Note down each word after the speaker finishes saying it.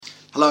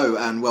Hello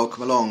and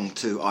welcome along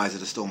to Eyes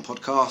of the Storm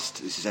podcast.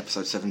 This is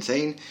episode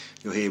 17.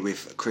 You're here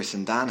with Chris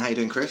and Dan. How you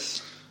doing,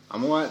 Chris?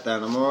 I'm alright,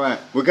 Dan. I'm alright.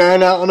 We're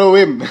going out on a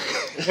whim.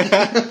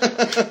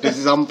 This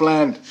is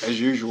unplanned as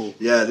usual.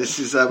 Yeah, this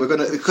is we're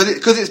gonna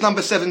because it's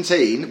number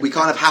 17. We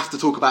kind of have to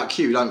talk about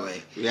Q, don't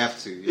we? We have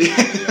to.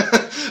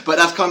 Yeah. But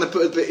that's kind of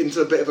put us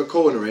into a bit of a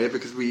corner here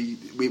because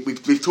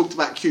we've talked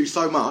about Q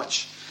so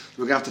much.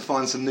 We're going to have to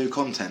find some new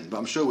content, but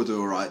I'm sure we'll do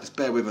all right. Just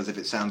bear with us if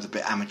it sounds a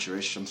bit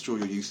amateurish. I'm sure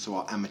you're used to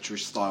our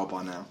amateurish style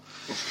by now.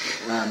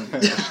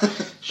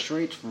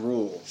 Straight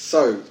raw.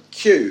 So,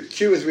 Q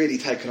has really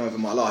taken over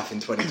my life in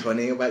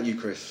 2020. What about you,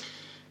 Chris?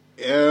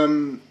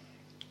 Yeah,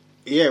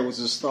 it was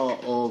the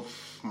start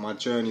of my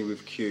journey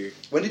with Q.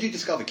 When did you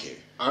discover Q?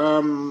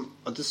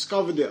 I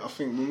discovered it, I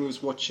think, when we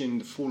was watching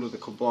The Fall of the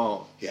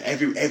Cabal. Yeah,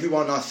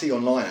 everyone I see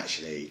online,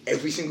 actually,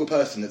 every single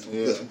person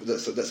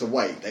that's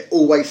awake, they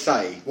always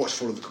say, watch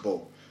Fall of the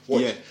Cabal.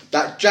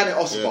 That Janet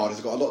Ossebard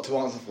has got a lot to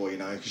answer for, you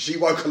know, because she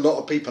woke a lot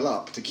of people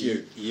up to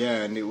Q.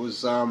 Yeah, and it was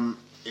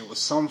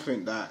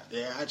something that,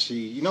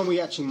 we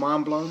actually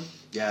mind blown.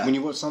 Yeah. When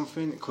you watch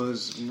something,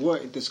 because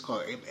what it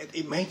discovered,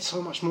 it made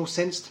so much more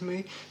sense to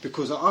me,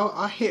 because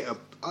I hit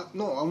I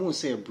won't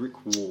say a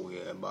brick wall,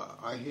 but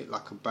I hit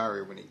like a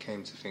barrier when it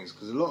came to things,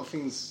 because a lot of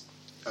things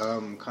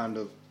kind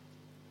of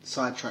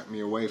sidetracked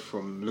me away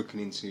from looking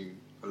into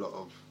a lot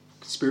of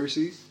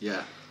conspiracies.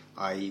 Yeah.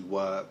 I.e.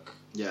 work.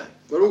 Yeah.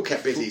 We're all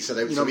kept busy, so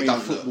we don't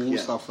football, look.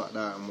 Yeah. Stuff like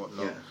that and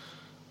whatnot. Yeah.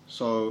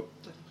 So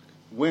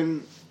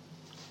when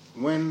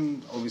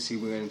obviously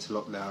we went into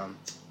lockdown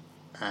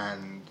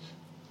and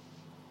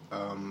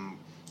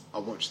I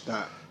watched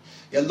that.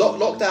 Yeah,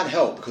 lockdown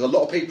helped because a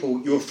lot of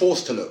people, you were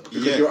forced to look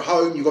because you're at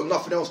home, you've got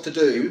nothing else to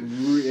do.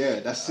 Yeah,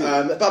 that's it.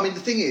 But I mean, the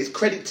thing is,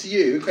 credit to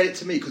you and credit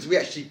to me because we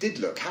actually did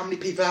look. How many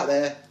people out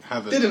there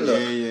didn't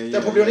look?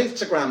 They're probably on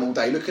Instagram all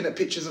day looking at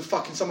pictures of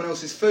fucking someone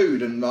else's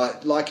food and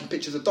like liking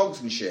pictures of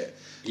dogs and shit.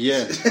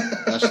 Yeah,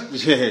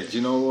 do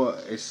you know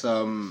what?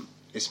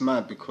 It's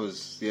mad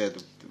because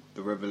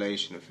the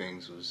revelation of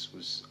things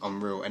was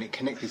unreal, and it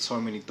connected so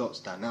many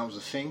dots. That was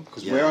the thing,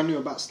 because where I knew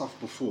about stuff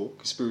before,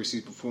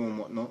 conspiracies before and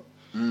whatnot.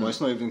 Well,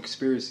 it's not even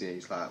conspiracy;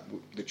 it's like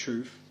the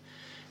truth.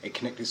 It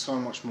connected so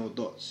much more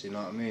dots. You know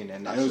what I mean?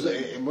 And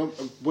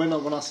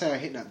when I say I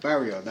hit that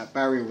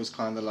barrier was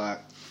kind of like,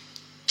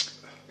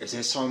 is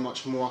there so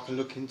much more I can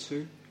look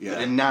into? Yeah.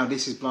 And now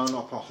this is blown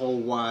up a whole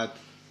wide,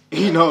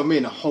 you know what I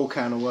mean? A whole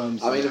can of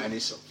worms. I mean, and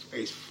it's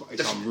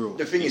unreal.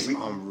 The thing is,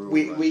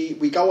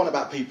 we go on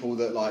about people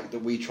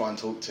that we try and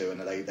talk to and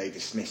they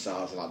dismiss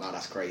us and like, no,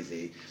 that's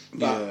crazy.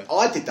 But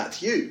I did that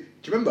to you.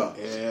 Do you remember?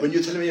 Yeah. When you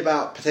were telling me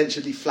about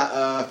potentially flat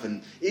Earth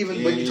and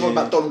even when you told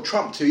me about Donald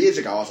Trump 2 years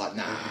ago, I was like,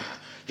 nah.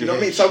 Do you know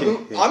what I mean?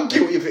 So I'm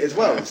guilty of it as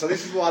well. So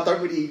this is why I don't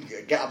really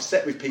get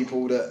upset with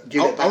people that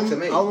give it back to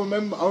me. I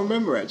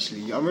remember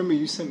actually. I remember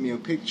you sent me a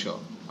picture.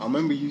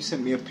 When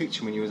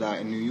you was out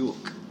in New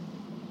York.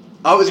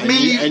 Oh, it was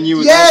me. And you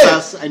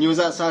was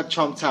outside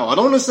Trump Tower. I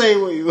don't want to say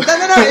what you were.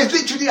 No. It's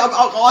literally,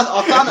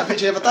 I found that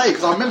picture the other day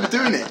because I remember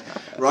doing it,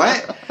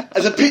 right?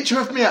 There's a picture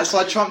of me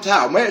outside Trump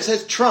Tower. And where it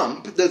says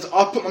Trump,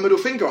 I put my middle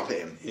finger up at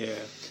him. Yeah.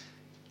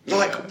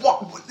 Like,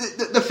 what?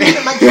 The thing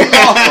that makes me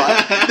laugh,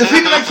 right? The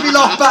thing that makes me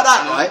laugh about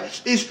that,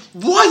 right, is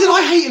why did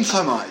I hate him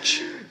so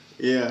much?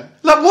 Yeah.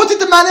 Like, what did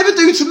the man ever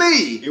do to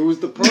me? It was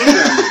the programming.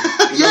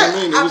 You know what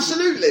I mean?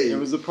 Absolutely. It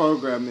was the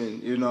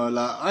programming. You know,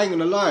 like, I ain't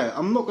gonna lie.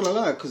 I'm not gonna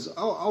lie, because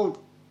I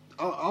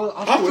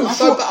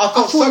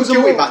felt so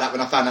guilty about that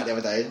when I found out the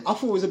other day. I thought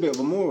he was a bit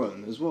of a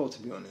moron as well,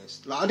 to be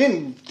honest. Like, I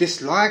didn't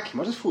dislike him.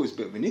 I just thought he was a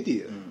bit of an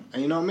idiot.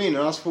 And you know what I mean?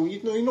 And I just thought,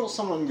 you're not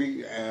someone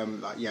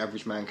like the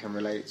average man can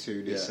relate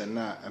to this and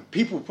that. And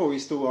people probably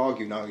still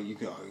argue, no,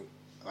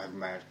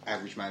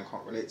 average man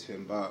can't relate to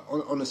him. But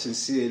on a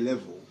sincere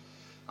level,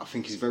 I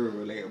think he's very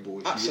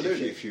relatable.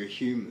 Absolutely. If you're a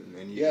human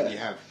and you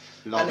have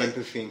love,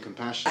 empathy and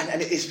compassion.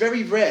 And it's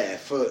very rare,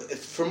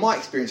 from my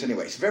experience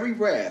anyway, it's very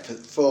rare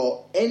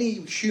for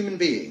any human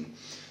being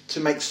to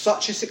make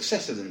such a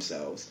success of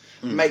themselves,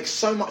 make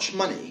so much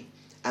money,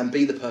 and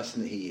be the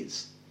person that he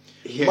is.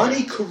 Yeah.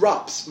 Money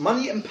corrupts.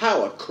 Money and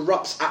power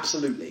corrupts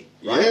absolutely.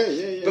 Right?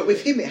 Yeah. But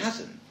with him, it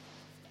hasn't.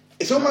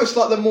 It's almost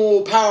like the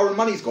more power and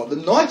money he's got, the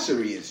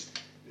nicer he is.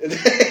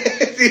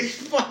 It's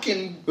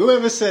fucking...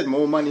 Whoever said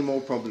more money,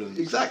 more problems?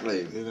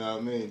 Exactly. You know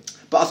what I mean?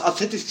 But I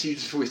said this to you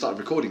just before we started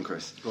recording,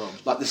 Chris. Go on.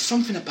 Like, there's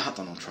something about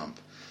Donald Trump.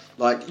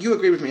 Like, you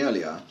agree with me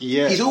earlier.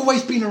 Yeah. He's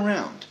always been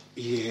around.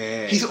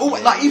 Yeah. He's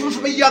always, even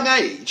from a young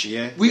age,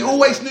 we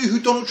always knew who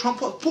Donald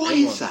Trump was. Why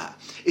is that?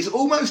 It's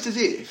almost as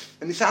if,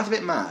 and it sounds a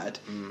bit mad,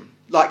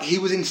 like he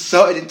was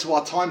inserted into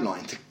our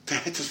timeline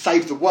to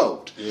save the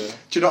world. Yeah.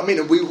 Do you know what I mean?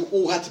 And we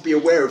all had to be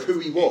aware of who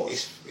he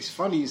was. It's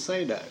funny you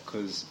say that,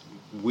 because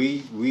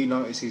we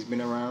notice he's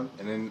been around,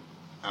 and then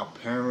our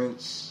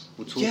parents,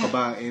 will talk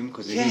about him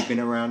because he's been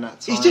around that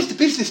time. He's just a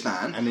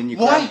businessman. And then your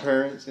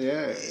grandparents, it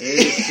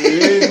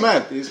is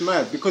mad. It's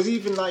mad because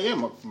even like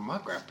my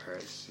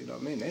grandparents, you know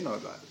what I mean? They know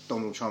like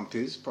Donald Trump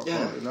is proper,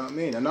 you know what I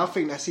mean? And I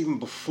think that's even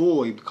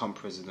before he become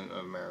president of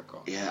America.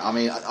 Yeah, I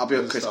mean, I'll be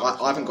honest, Chris.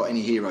 I haven't got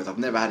any heroes. I've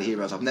never had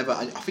heroes.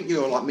 I think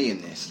you're like me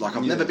in this. Like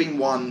I've never been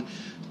one.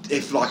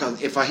 If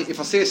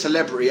I see a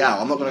celebrity out,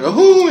 I'm not going to go,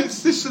 oh,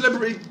 it's this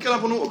celebrity, can I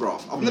have an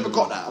autograph? I've never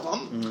got that.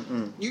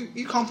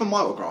 You come from my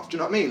autograph, do you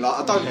know what I mean? Like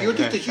I don't. You're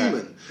just a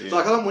human.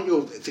 Like I don't want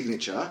your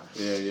signature.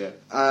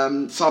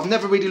 So I've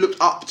never really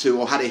looked up to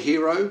or had a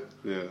hero.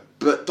 Yeah.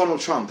 But Donald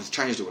Trump has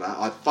changed all that.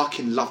 I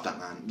fucking love that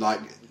man.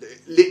 Like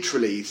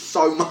literally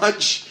so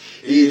much.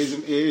 He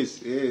is.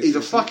 He's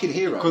a fucking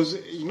hero. Because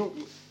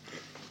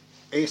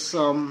it's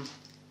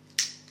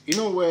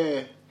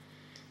where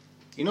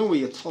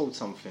you're told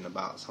something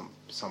about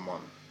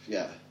someone,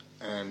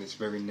 and it's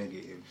very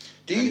negative.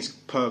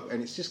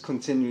 And it's just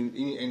continuing,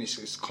 and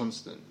it's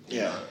constant.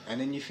 You know?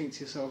 And then you think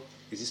to yourself,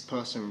 is this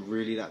person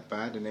really that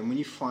bad? And then when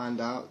you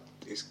find out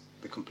it's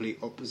the complete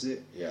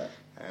opposite,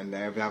 and they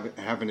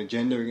have an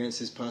agenda against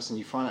this person,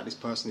 you find out this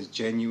person is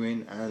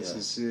genuine and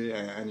sincere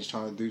and is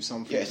trying to do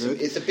something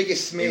good. It's the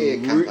biggest smear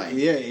campaign.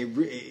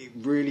 It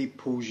really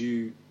pulls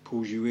you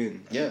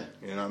in. Yeah,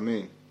 you know what I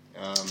mean.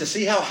 To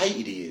see how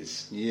hated he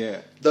is.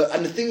 Yeah.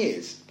 And the thing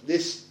is, I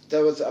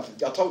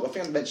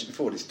think I mentioned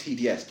before, this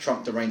TDS,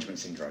 Trump Derangement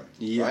Syndrome.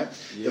 Yeah. Right?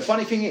 Yeah. The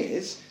funny thing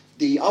is,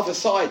 the other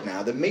side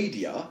now, the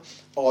media,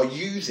 are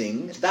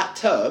using that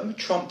term,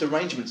 Trump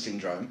Derangement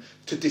Syndrome,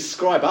 to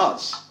describe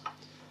us.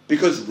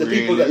 Because the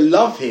people that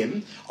love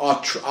him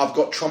I've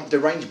got Trump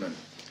derangement.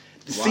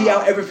 See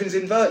how everything's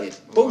inverted.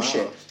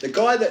 Bullshit. Wow. The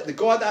guy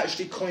that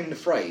actually coined the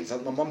phrase,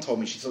 my mum told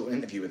me she saw an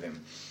interview with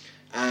him.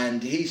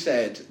 And he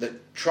said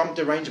that Trump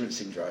derangement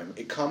syndrome,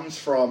 it comes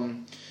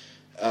from,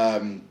 how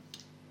did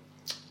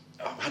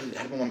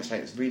my mum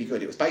explain it? It's really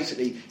good. It was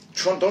basically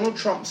Donald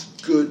Trump's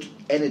good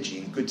energy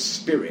and good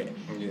spirit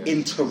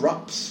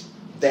interrupts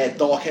their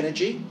dark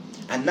energy,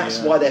 and that's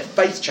why their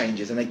face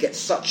changes and they get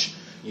such...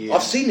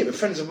 I've seen it with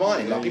friends of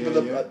mine, like people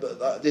that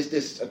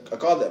a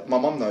guy that my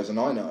mum knows and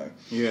I know,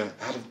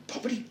 had a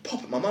probably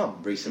pop at my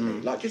mum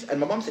recently, and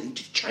my mum said he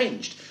just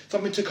changed.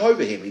 Something took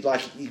over him. He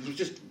was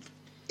just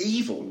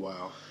evil.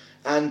 Wow.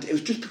 And it was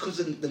just because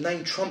the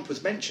name Trump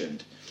was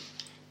mentioned.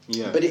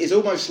 Yeah. But it is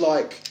almost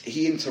like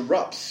he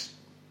interrupts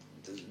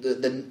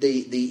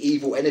the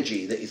evil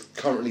energy that is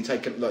currently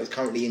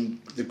currently in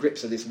the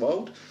grips of this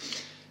world.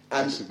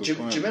 And do you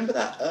remember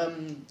that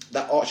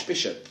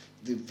Archbishop,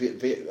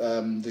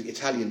 the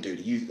Italian dude?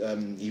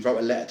 He wrote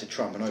a letter to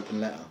Trump, an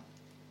open letter.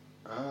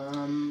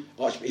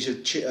 He's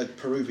a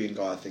Peruvian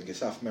guy, I think, a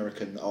South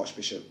American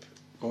Archbishop.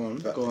 Go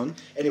on.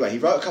 Anyway, he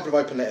wrote a couple of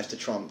open letters to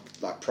Trump,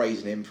 like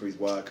praising him for his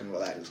work and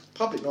all that. It was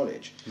public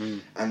knowledge.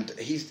 And and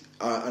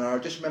I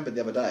just remembered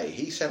the other day,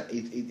 he sent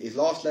his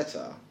last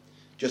letter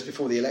just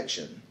before the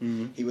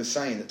election. He was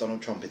saying that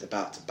Donald Trump is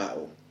about to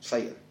battle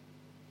Satan.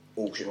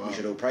 We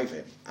should all pray for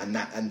him. And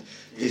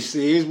this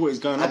is what is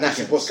going on. And that's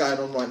what's going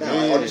on right now.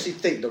 I honestly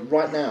think that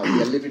right now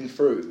we are living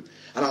through,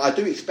 and I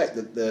do expect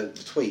the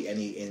tweet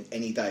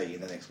any day in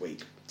the next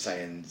week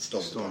saying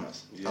storm upon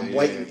us. I'm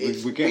waiting.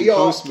 We're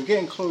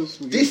getting close.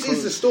 This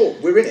is the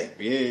storm. We're in it.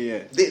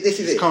 Yeah. This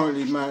is it.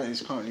 Currently mad.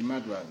 It's currently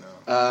mad right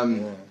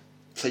now.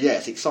 So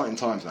it's exciting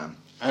times, man.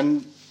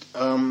 And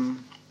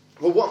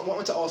well, what I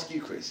want to ask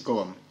you, Chris? Go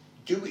on.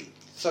 This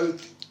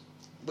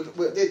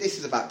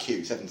is about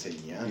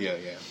Q17, yeah? Yeah.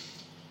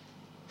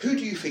 Who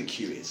do you think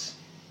Q is?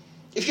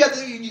 If you had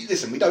to,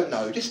 listen, we don't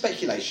know. Just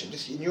speculation.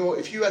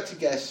 If you had to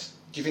guess,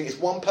 do you think it's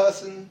one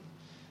person?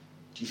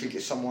 Do you think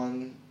it's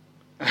someone?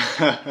 Do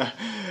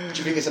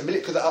you think it's a military?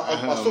 Because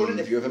I saw an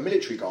interview of a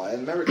military guy, an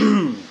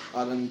American,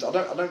 and I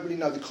don't really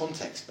know the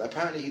context, but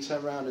apparently he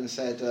turned around and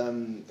said,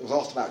 was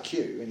asked about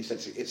Q, and he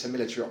said it's a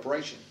military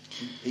operation.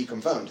 He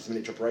confirmed it's a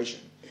military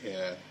operation.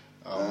 Yeah.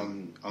 I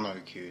know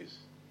who Q is.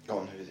 Go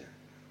on, who is it?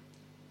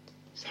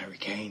 It's Harry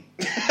Kane.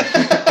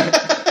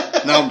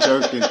 No, I'm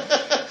joking.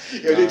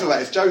 You're talking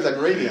about it's Jose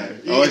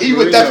Mourinho. He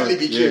would definitely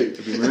be Q. Yeah,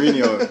 to be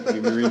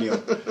Mourinho.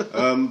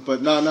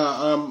 But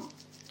no.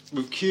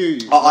 With Q,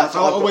 I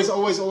always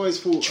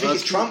thought. Do you think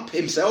it's Trump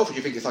himself, or do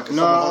you think it's like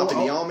someone up in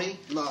the army?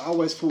 No, I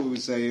always thought it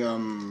was a.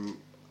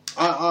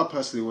 I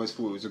personally always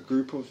thought it was a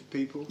group of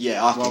people.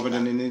 Yeah, I rather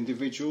than an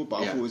individual. But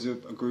I thought it was a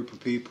group of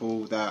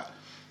people that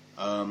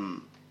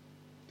can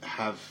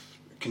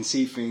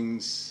see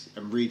things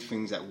and read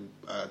things that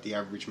the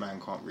average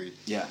man can't read.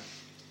 Yeah.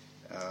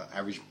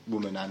 Average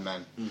woman and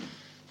man.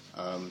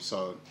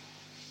 So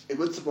it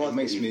would surprise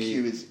me if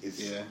Q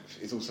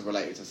is also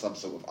related to some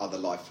sort of other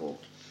life form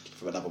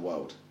from another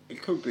world.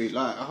 It could be.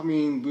 Like, I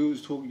mean, you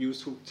was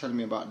telling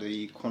me about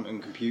the quantum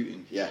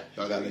computing. Yeah,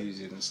 that they're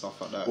using and stuff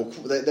like that. Well,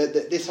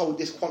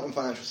 this quantum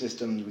financial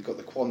system, we've got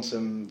the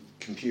quantum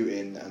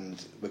computing,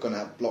 and we're going to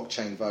have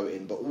blockchain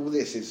voting. But all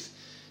this is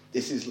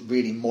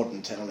really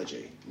modern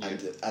technology,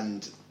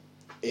 and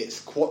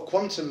it's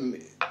quantum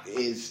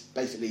is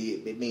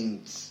basically, it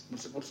means, I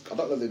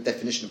don't know the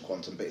definition of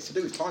quantum, but it's to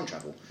do with time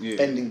travel,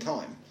 bending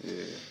time.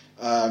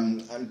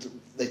 And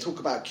they talk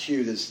about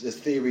Q. There's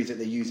theories that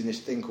they're using this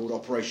thing called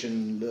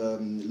Operation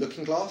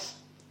Looking Glass.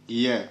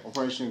 Yeah,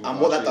 Operation.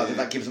 And what that does is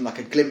that gives them like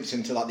a glimpse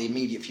into like the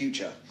immediate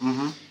future.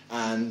 Mm-hmm.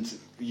 And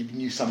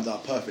you summed it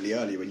up perfectly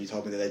earlier when you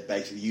told me that they're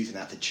basically using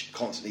that to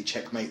constantly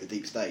checkmate the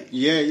deep state.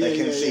 They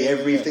can see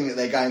everything that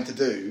they're going to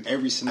do,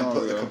 every scenario, and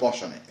put the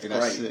kibosh on it. It's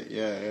that's great. it.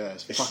 Yeah,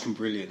 it's fucking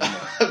brilliant. Isn't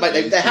it?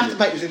 Mate, they have to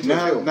make this into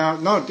a film.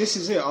 No, this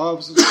is it. I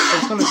was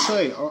going to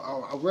say,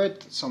 I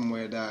read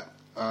somewhere that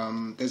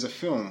there's a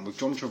film with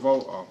John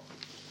Travolta.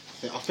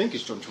 I think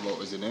it's John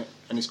Travolta's in it,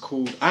 and it's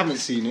called. I haven't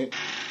seen it.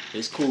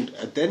 It's called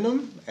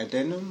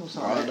Adenum or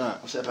something like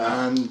that. What's it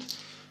about? And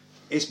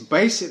it's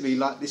basically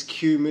like this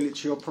Q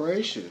military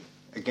operation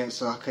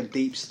against like a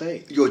deep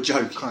state. You're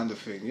joking. Kind of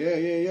thing. Yeah.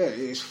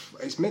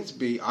 It's meant to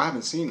be. I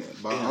haven't seen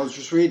it, but I was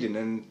just reading,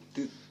 and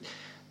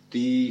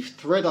the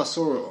thread I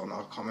saw it on,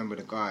 I can't remember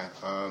the guy.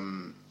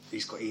 He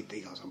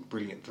got some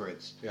brilliant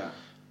threads. Yeah.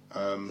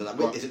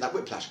 Is it that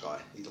Whiplash guy?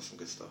 He does some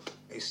good stuff.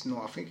 It's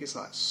not. I think it's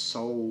like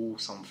Soul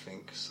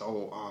something.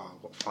 Soul.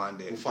 We'll find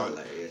it. We'll find it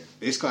later. Yeah.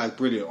 This guy's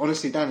brilliant.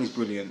 Honestly, Danny's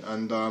brilliant,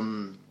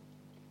 and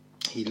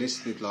he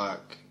listed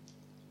like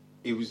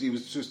he was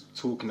just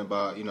talking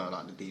about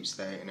like the deep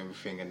state and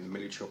everything and the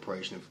military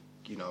operation of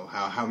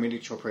how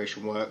military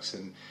operation works,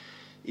 and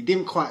he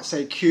didn't quite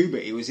say Q,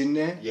 but he was in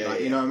there.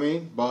 You know what I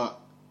mean? But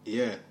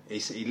yeah, he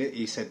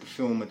said the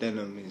film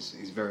Adenum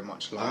is very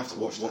much like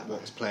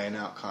what's playing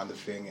out kind of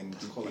thing, and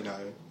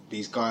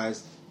these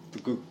guys, the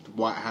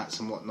white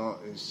hats and whatnot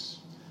is.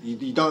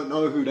 You don't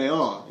know who they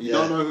are. You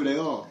don't know who they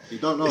are. You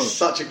don't know. It's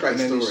such a great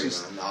story,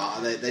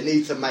 man. They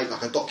need to make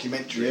like a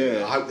documentary.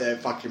 Yeah. I hope they're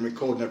fucking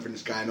recording everything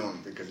that's going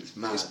on because it's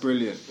mad. It's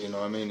brilliant. You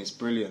know what I mean? It's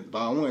brilliant.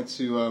 But I wanted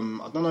to.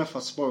 I don't know if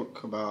I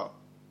spoke about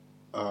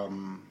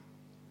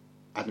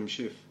Adam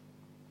Schiff.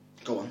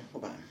 Go on.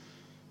 What about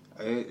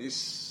him?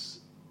 It's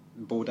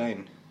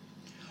Bourdain.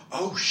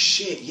 Oh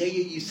shit! Yeah.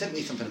 You sent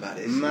me something about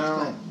this.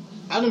 Now,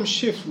 Adam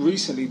Schiff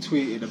recently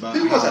tweeted about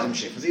who was Adam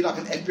Schiff? Was he like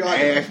an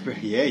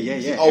FBI?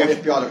 Yeah. Old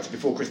FBI director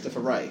before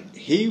Christopher Wray.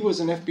 He was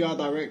an FBI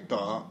director.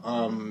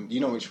 You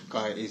know which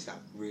guy it is that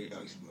really?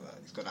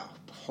 He's got that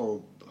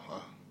horrible.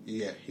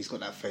 He's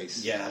got that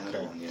face. Yeah, I know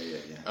the one.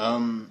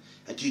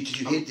 Yeah.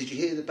 Did you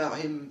hear about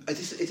him?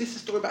 Is this a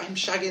story about him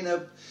shagging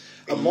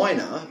a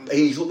minor?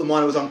 He thought the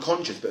minor was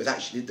unconscious, but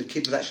the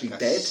kid was actually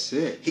dead.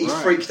 Sick, he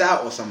freaked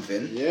out or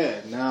something.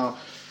 Yeah. Now.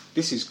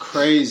 This is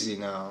crazy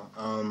now.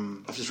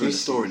 I've just read the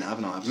story now,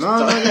 haven't I? No.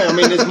 I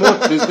mean, there's more.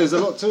 There's a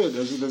lot to it.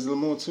 There's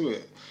more to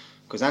it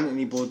because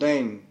Anthony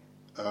Bourdain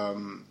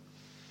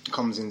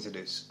comes into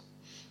this.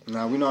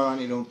 Now we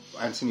know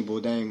Anthony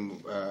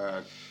Bourdain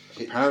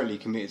apparently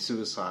committed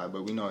suicide,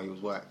 but we know he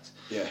was whacked.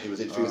 Yeah, he was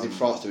in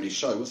France doing his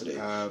show, wasn't he?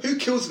 Who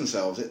kills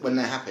themselves when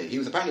they're happy? He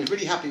was apparently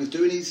really happy with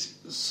doing his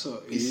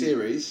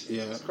series.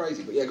 Yeah, it's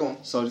crazy. But yeah, go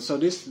on. So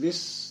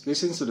this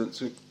incident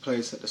took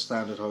place at the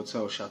Standard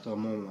Hotel, Chateau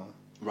Marmont.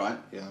 Right.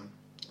 Yeah.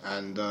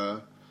 And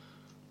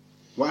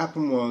what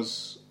happened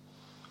was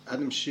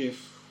Adam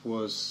Schiff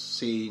was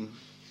seen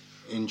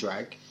in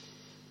drag.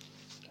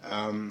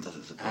 And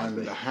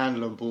the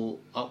handler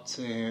brought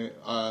to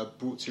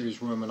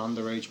his room an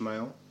underage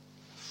male.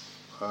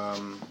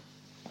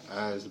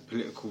 As the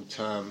political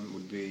term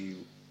would be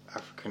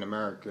African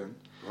American.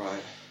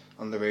 Right.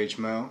 Underage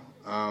male.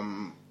 How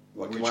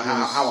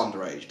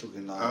underage?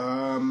 Talking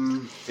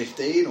like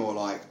 15 or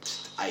like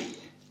 8?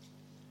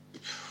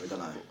 I don't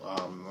know.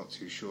 I'm not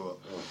too sure.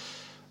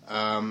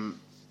 Oh.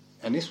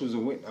 And this was a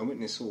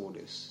witness saw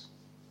this.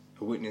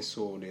 A witness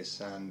saw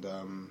this, and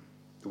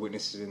the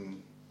witness is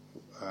in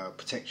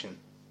protection.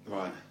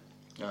 Right.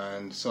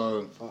 And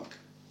so,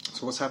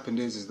 so what's happened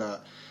is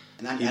that.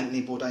 And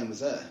Anthony Bourdain was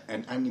there.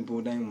 And Anthony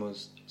Bourdain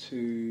was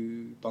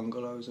 2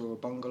 bungalows or a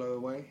bungalow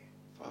away.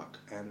 Fuck.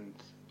 And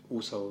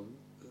also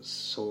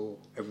saw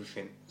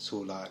everything. Saw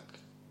like.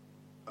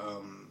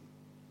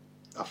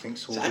 I think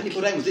so. So Anthony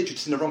Bourdain was literally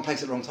just in the wrong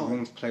place at the wrong time.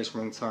 Wrong place,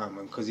 wrong time,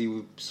 and because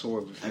he saw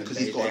everything. And because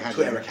he's got a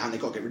Twitter account, they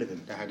got to get rid of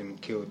him. They had him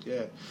killed.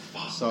 Yeah.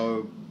 Fuck.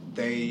 So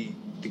the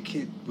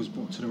kid was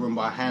brought to the room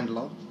by a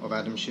handler of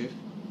Adam Schiff.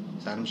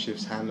 So Adam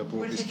Schiff's handler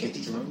brought this kid to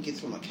the room. Kids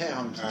from like care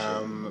homes.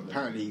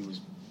 Apparently he was.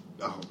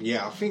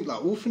 I think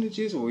like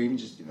orphanages or even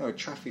just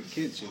trafficked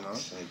kids.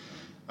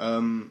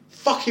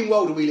 Fucking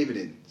world are we living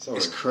in? Sorry.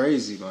 It's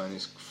crazy, man.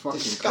 It's fucking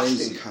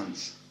disgusting crazy.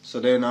 Cunts. So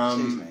then,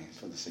 Excuse me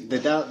for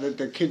the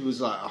the kid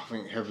was like, I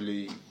think,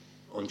 heavily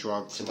on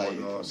drugs and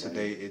whatnot,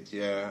 sedated,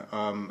 yeah.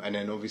 And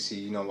then obviously,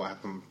 you know what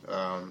happened,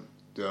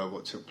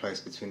 what took place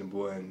between the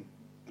boy and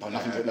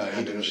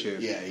Adam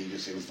Schiff. Yeah, he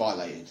was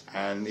violated.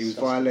 And he was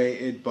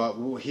violated, but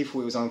he thought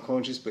he was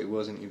unconscious, but he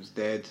wasn't. He was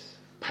dead,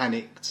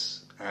 panicked,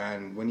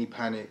 and when he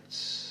panicked,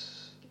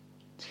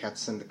 he had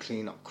to send the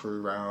clean-up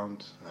crew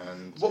round.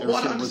 And what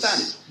I don't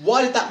understand is,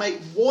 why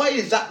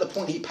is that the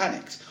point he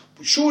panicked?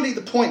 Surely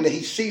the point that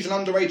he sees an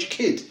underage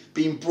kid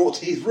being brought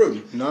to his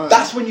room,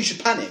 that's when you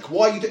should panic.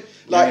 Why you do...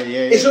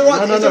 It's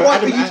alright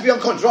for you to be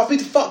unconscious. It's right for me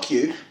to fuck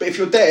you, but if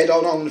you're dead,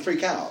 I'm going to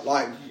freak out.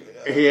 Like,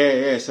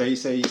 Yeah. So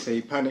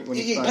he panicked when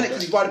he panicked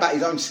because he's worried about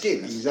his own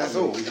skin. Exactly. That's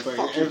all. He's a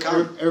fucking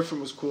cunt. Everything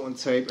was caught on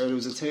tape. There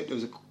was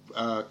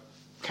a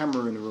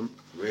camera in the room.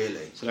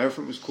 Really? So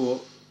everything was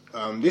caught.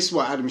 This is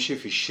why Adam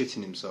Schiff is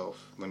shitting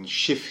himself when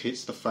Schiff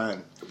hits the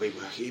fan.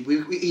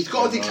 He's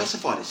got to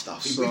declassify this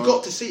stuff. We've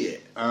got to see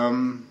it.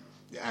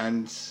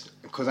 And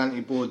because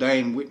Anthony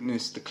Bourdain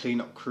witnessed the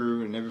clean-up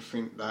crew and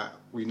everything that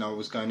we know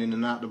was going in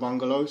and out the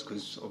bungalows,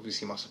 because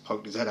obviously he must have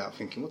poked his head out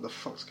thinking, what the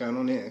fuck's going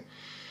on here?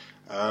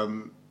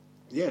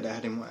 They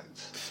had him whacked.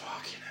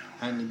 Fucking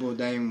hell. Anthony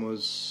Bourdain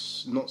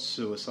was not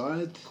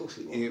suicide. Of course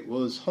he was. It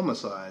was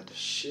homicide.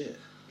 Shit.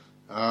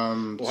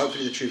 Well,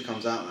 hopefully the truth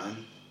comes out,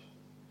 man.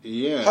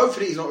 Yeah.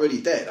 Hopefully he's not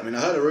really dead. I mean, I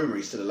heard a rumour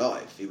he's still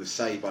alive. He was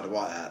saved by the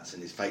White Hats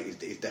and his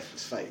death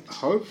was faked.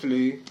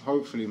 Hopefully,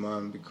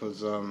 man,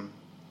 because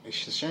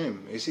it's a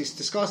shame. It's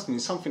disgusting.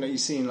 It's something that you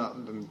see in like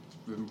the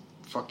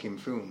fucking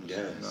films. Yeah.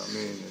 You know what I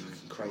mean?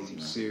 It's crazy,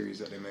 man. Series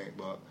that they make,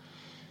 but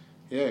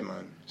yeah,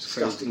 man. It's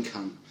Disgusting crazy.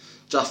 cunt.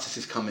 Justice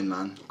is coming,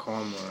 man. Come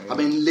on, yeah. I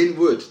mean, Lynn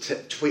Wood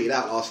tweeted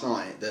out last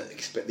night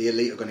that the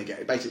elite are going to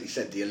get... Basically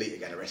said the elite are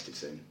getting arrested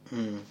soon.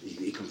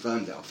 He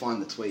confirmed it. I'll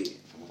find the tweet.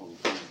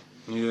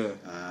 Yeah.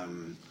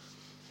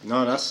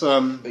 No, that's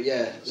But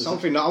yeah,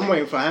 something that I'm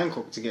waiting for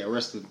Hancock to get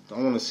arrested. I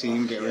want to see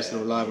him get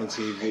arrested live on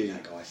TV. I hate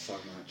that guy so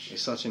much.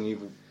 He's such an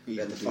evil. We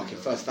had the fucking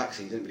first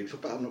vaccine, didn't we? We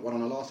talked about one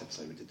on the last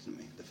episode, we did, didn't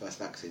we? The first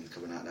vaccine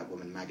coming out. That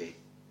woman Maggie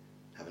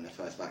having her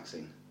first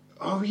vaccine.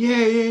 Oh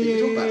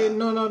yeah.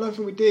 No, I don't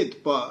think we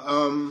did. But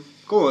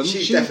go on.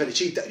 She's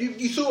definitely.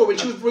 You saw her when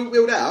she was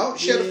wheeled out.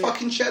 She had a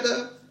fucking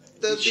the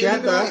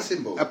Illuminati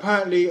symbol.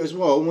 Apparently, as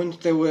well, when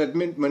they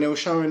were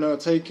showing her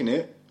taking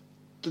it.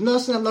 The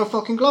nurse had no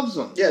fucking gloves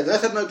on. Yeah, the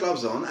nurse had no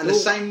gloves on, and the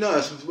same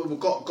nurse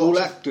got all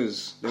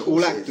actors. They're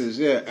all actors,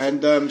 yeah.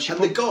 And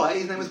the guy,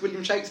 his name was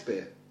William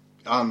Shakespeare.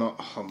 Oh my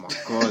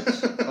god!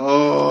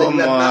 Oh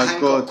my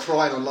god!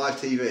 Crying on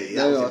live TV. They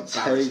are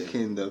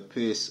taking the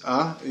piss.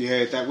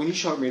 Yeah. That when you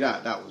showed me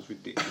that was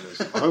ridiculous.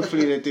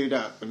 Hopefully they do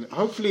that.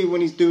 Hopefully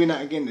when he's doing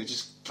that again, they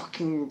just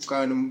fucking go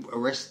and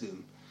arrest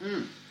him.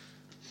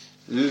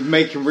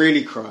 Make him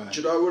really cry.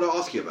 Do you know what I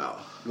ask you about?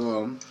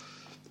 Go on.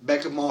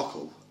 Meghan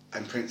Markle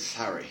and Prince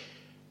Harry.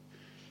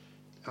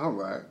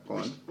 Alright, go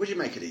on. What do you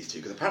make of these two?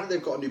 Because apparently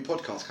they've got a new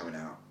podcast coming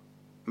out.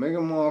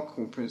 Meghan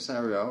Markle, Prince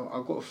Harry,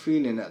 I've got a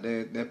feeling that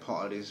they're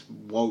part of this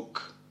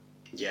woke.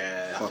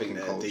 Yeah, I think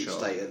they're culture. Deep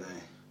state, aren't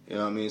they? You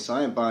know what I mean? So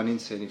I ain't buying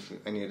into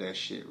any of their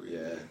shit, really.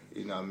 Yeah.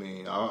 You know what I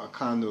mean? I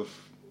kind of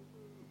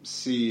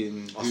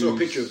seeing. I saw a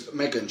picture of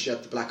Meghan. She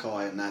had the black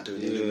eye and that, doing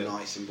the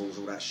Illuminati symbols,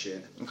 all that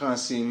shit. I'm kind of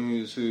seeing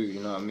who's who.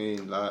 You know what I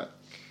mean? Like,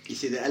 you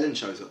see, the Ellen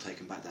show's got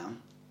taken back down.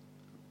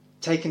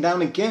 Taken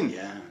down again?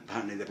 Yeah.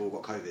 Apparently they've all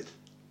got COVID.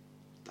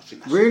 I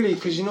think that's really?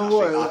 Because you know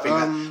what?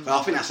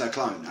 I think that's her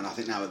clone, and I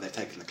think now they've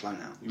taken the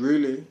clone out.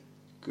 Really?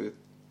 Good.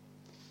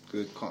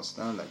 Can't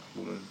stand that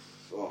woman.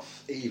 Oh,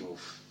 evil.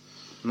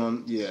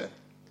 Yeah.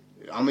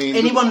 I mean,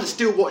 anyone that's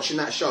still watching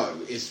that show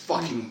is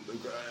fucking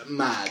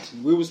mad.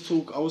 I was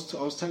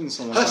telling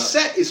someone. Her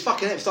set is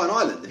fucking Epstein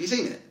Island. Have you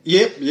seen it?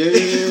 Yep.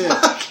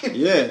 Yeah.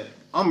 Yeah.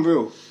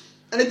 Unreal.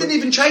 And they didn't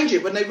even change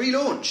it when they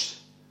relaunched.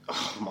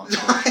 Oh my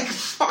god. Like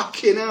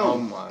fucking hell. Oh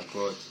my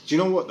god. Do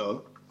you know what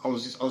though? I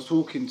was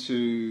talking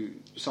to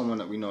someone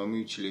that we know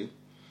mutually,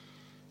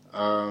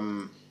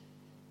 and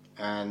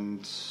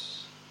we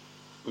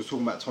was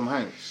talking about Tom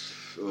Hanks.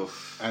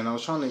 Oof. And I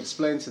was trying to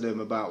explain to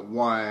them about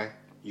why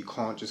you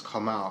can't just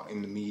come out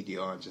in the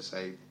media and just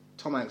say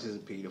Tom Hanks is a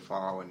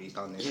paedophile and he's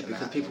done this. Yeah, and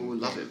because that. people will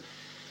love him.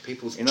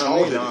 People's you know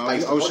childhood what I mean?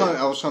 is based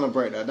I was trying to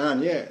break that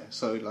down. Yeah,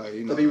 so like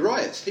there'll be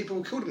riots. People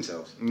will kill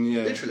themselves.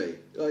 Yeah, literally.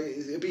 Like,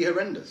 it'd be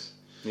horrendous.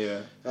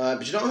 Yeah.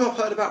 But you know who I've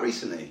heard about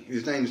recently?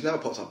 Whose name's never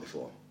popped up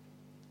before?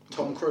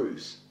 Tom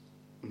Cruise.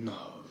 No.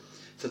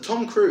 So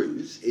Tom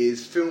Cruise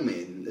is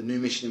filming the new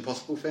Mission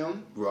Impossible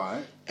film.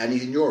 Right. And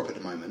he's in Europe at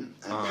the moment.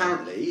 And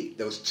apparently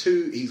there was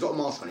he's got a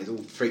mask on, he's all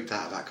freaked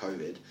out about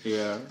COVID.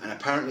 Yeah. And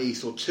apparently he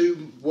saw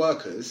two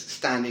workers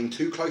standing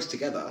too close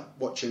together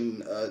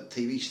watching a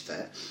TV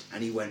set,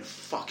 and he went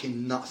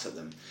fucking nuts at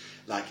them.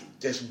 Like,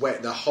 just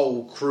the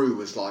whole crew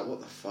was like, what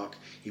the fuck?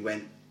 He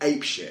went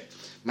ape shit.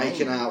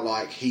 Making out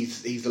like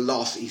he's the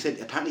last, he said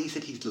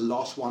he's the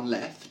last one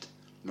left.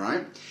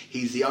 Right,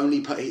 he's the only.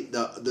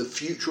 The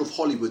future of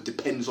Hollywood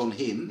depends on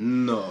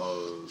him.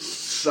 No,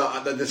 so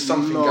there's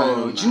something going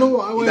on. Man. Do you know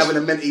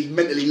what? He's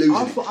mentally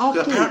losing it.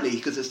 Apparently,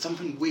 because there's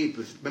something weird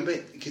with.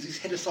 Remember, because he's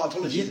head of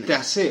Scientology. Yeah, isn't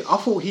that's it. I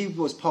thought he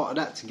was part of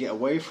that to get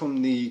away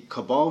from the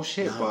cabal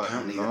shit. No, but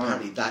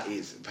apparently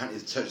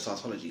the Church of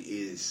Scientology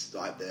is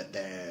like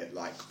their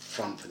like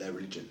front for their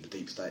religion, the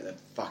deep state. They're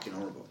fucking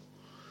horrible.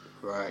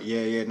 Right?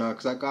 Yeah. No,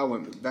 because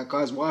that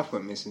guy's wife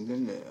went missing,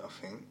 didn't it? I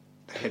think.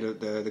 Head of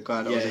the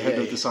guy that was the head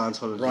of the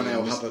Scientology. Ron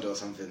L. Hubbard or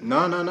something.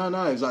 No.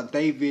 It was like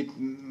David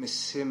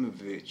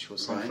Misimovic or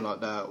something like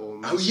that. Or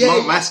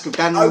Daniel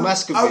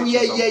Maskovich. Oh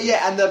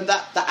yeah. And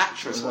that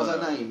actress, what's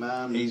her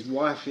name? His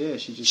wife,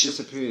 she just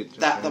disappeared.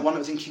 The one that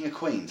was in King of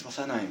Queens. What's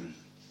her name?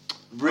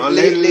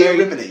 Leah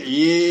Remini.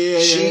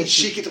 Yeah.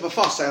 She kicked up a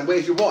fuss saying,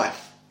 "Where's your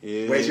wife?"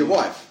 Yeah. Where's your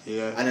wife?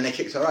 Yeah. And then they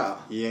kicked her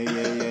out.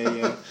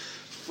 Yeah.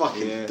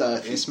 Fucking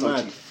dirty, it's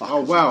dodgy mad. fuckers.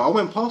 Oh wow, I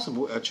went past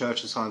a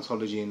church of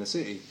Scientology in the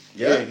city.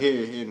 Yeah?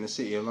 Here in the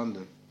city of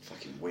London.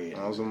 Fucking weird.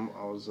 And I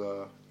was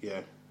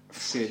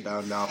see it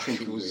down now. I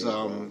think it was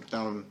Weird,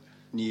 down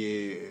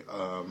near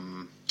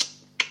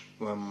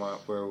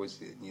where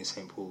was it, near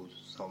St Paul's,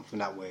 something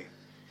that way.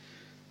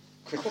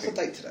 Chris, what's the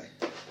date today?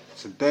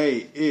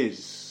 Today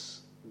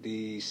is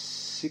the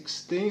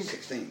 16th.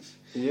 16th.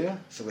 Yeah.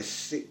 So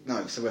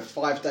we're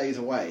 5 days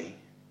away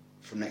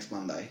from next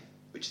Monday,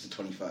 which is the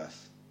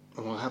 21st.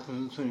 And what happened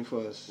on the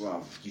 21st?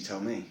 Well, you tell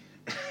me.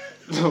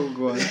 Oh,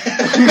 go on.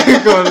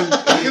 Go on.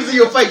 I can see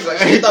your face like,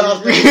 shit, Dan,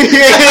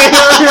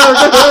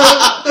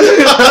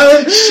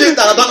 shit,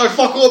 Dan, I don't know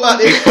fuck all about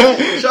this.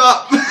 Shut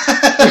up.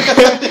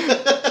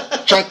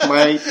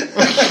 Checkmate.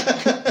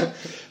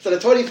 So the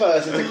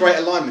 21st is a great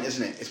alignment,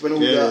 isn't it? It's when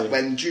all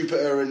when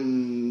Jupiter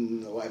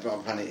and whatever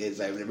other planet is,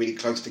 they're really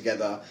close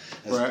together.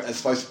 There's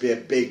supposed to be a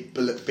big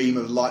beam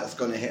of light that's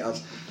going to hit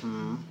us.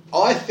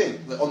 I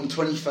think that on the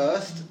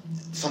 21st,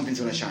 something's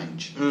going to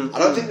change. I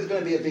don't think there's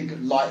going to be a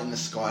big light in the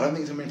sky. I don't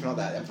think it's going to be anything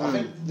like that. I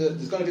think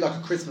there's going to be like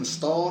a Christmas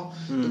star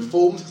that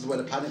forms because of where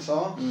the planets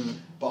are.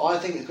 But I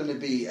think it's going to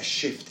be a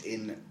shift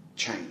in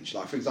change.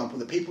 Like, for example,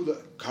 the people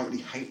that currently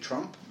hate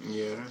Trump,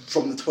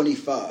 from the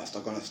 21st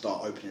are going to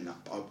start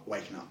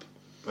waking up.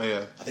 Oh,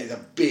 yeah. I think there's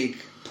a big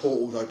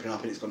portal opening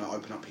up, and it's going to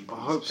open up people.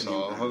 I hope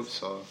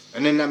so.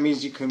 And then that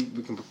means we can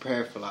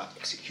prepare for like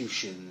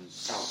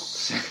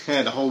executions.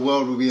 The whole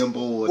world will be on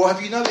board. Well,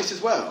 have you noticed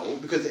as well?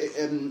 Because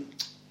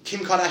Kim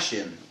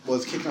Kardashian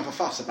was kicking up a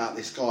fuss about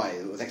this guy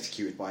that was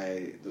executed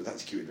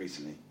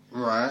recently.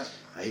 Right.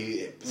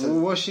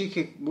 What's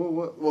she?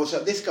 Well, so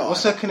this guy.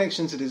 What's her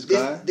connection to this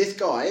guy? This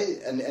guy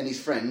and his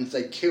friends,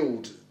 they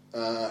killed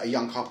a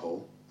young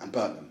couple and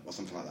burnt them or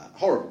something like that.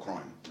 Horrible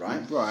crime,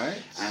 right? Right.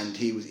 And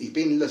he's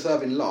been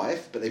serving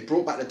life, but they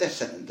brought back the death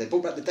sentence. They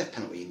brought back the death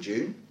penalty in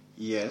June.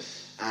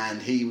 Yes.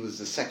 And he was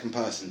the second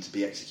person to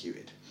be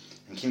executed.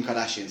 And Kim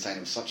Kardashian saying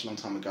it was such a long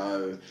time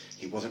ago.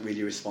 He wasn't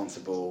really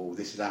responsible.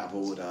 This is out of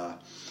order.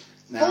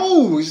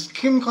 Now, is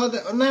Kim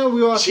Kardashian? Now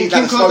we are asking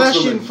Kim like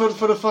Kardashian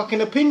for the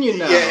fucking opinion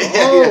now.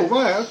 Yeah.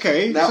 Right,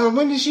 okay. Now, so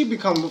when did she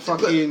become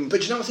fucking?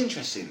 But you know what's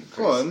interesting, Chris?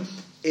 Go on.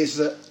 Is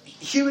that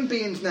human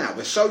beings now,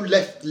 we're so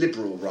left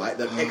liberal, right,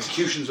 that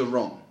executions are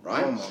wrong,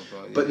 right? Oh my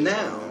God. But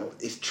now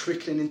it's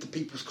trickling into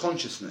people's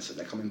consciousness that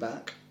they're coming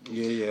back.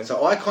 Yeah.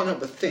 So I can't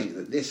help but think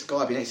that this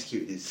guy being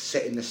executed is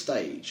setting the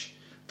stage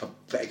for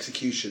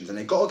executions, and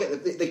they've got to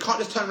they can't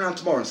just turn around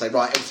tomorrow and say,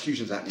 right,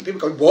 execution's happening. People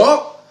go,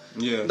 what?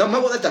 Yeah. No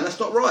matter what they've done,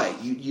 that's not right.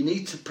 You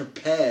need to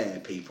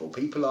prepare people.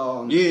 People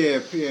are... Yeah.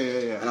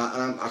 And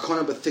I can't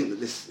help but think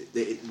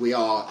that we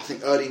are, I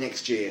think early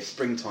next year,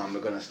 springtime,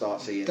 we're going to start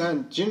seeing...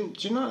 Dan, do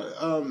you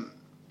know...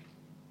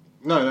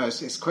 No,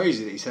 it's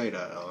crazy that you say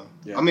that.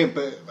 Yeah. I mean,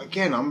 but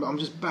again, I'm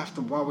just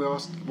baffled why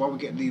we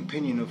get the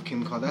opinion of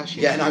Kim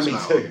Kardashian. Yeah, no, me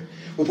too.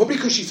 Well, probably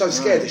because she's so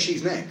scared that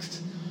she's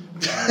next.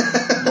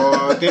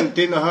 Well,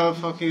 didn't her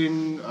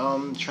fucking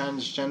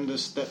transgender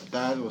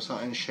stepdad or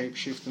something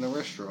shapeshift in a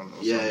restaurant?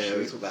 Or Yeah,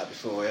 we talked about that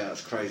before. Yeah,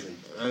 that's crazy.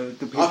 I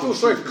feel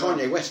sorry for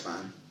Kanye West,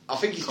 man. I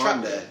think he's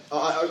trapped there.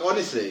 I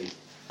honestly,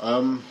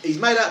 he's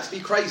made out to be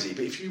crazy.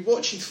 But if you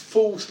watch his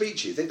full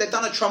speeches, they've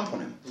done a Trump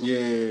on him.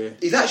 Yeah,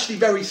 he's actually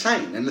very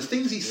sane, and the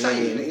things he's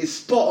saying is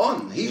spot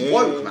on. He's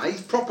woke, man.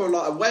 He's proper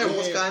aware of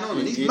what's going on,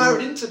 and he's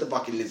married into the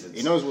fucking lizards.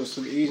 He knows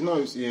he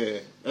knows.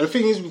 Yeah. And the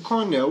thing is with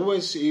Kanye,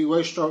 he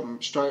always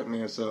struck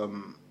me as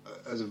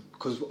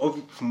because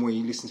from where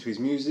you listen to his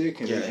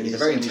music, and he's a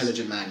very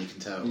intelligent man. You can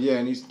tell. Yeah,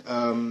 and he's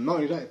not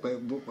only that, but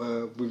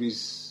with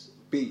his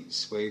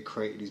beats, where he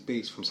created his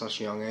beats from such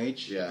a young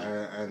age.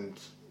 Yeah, and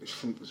it's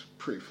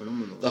pretty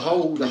phenomenal. The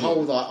whole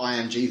like, I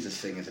am Jesus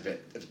thing is a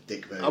bit of a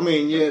dick move. I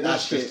mean, yeah,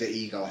 that's just the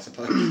ego, I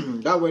suppose.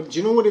 Do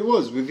you know what it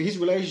was with his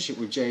relationship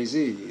with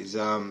Jay-Z? Is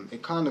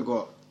it kind of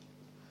got,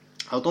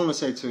 I don't want to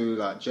say to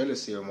like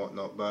jealousy and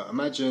whatnot, but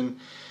imagine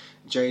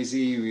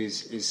Jay-Z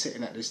is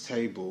sitting at this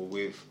table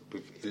with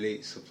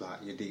elites of like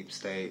your deep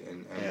state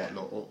and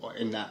whatnot, or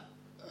in that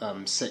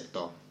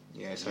sector.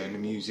 Yeah, so in the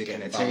music,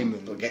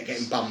 entertainment,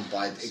 getting bummed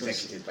by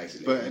executives,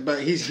 basically. But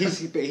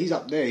he's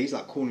up there. He's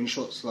like calling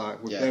shots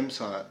like with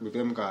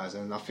them guys,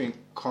 and I think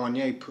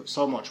Kanye put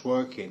so much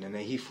work in, and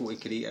then he thought he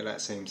could eat at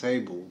that same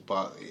table,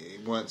 but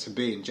it weren't to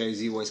be. And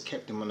Jay-Z always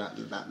kept him on that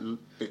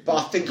bit. But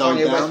I think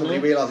Kanye West probably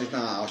realises,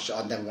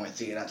 I'd never want to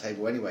sit at that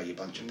table anyway. You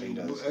bunch of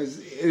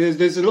pedos.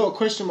 There's a lot of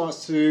question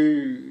marks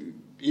to.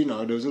 There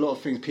was a lot of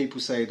things people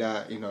say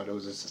that there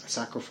was a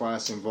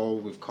sacrifice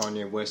involved with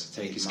Kanye West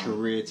to take his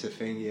career to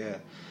thing,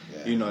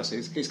 so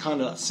it's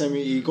kind of like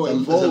he got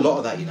involved. There's a lot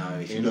of that,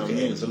 if you look at it.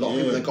 There's a lot of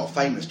people that got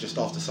famous just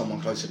after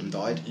someone close to them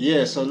died.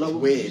 Yeah, so it's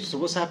weird. So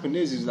what's happened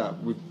is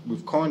that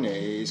with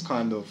Kanye, it's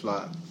kind of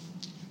like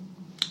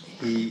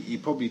he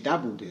probably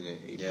dabbled in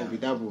it. He probably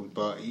dabbled,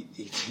 but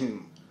he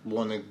didn't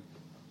want to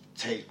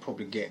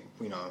get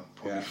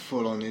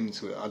full on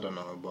into it. I don't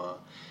know, but.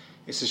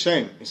 It's a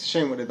shame. It's a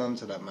shame what they've done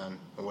to that man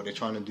and what they're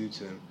trying to do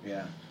to him.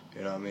 Yeah.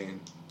 You know what I mean?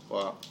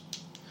 But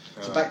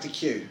so back to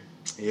Q.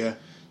 Yeah.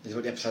 This is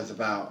what the episode's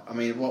about. I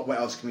mean, what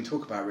else can we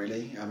talk about,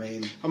 really? I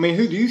mean,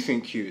 who do you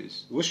think Q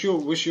is? What's your?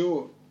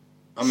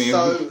 I mean,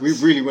 So- we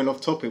really went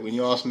off topic when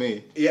you asked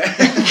me. yeah.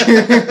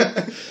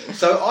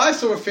 So I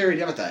saw a theory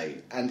the other day,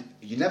 and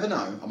you never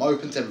know. I'm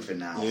open to everything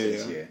now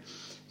this year.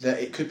 That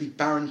it could be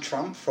Baron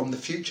Trump from the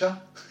future.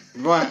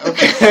 Right.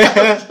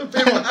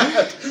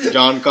 Okay.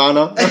 John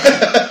Connor.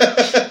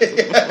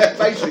 Yeah,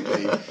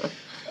 basically.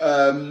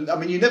 I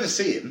mean, you never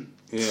see him,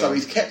 Yeah. so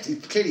he's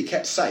clearly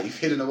kept safe,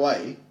 hidden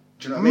away.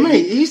 Do you know what I mean?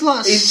 Mate, he's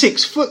like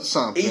 6 foot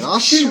something. he's I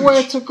huge.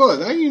 swear to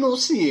God, how you not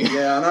see him?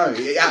 Yeah, I know.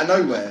 Out of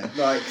nowhere,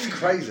 like it's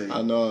crazy.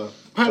 I know.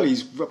 Apparently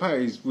he's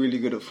really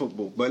good at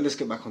football. But let's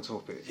get back on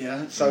topic.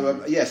 Yeah.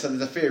 So so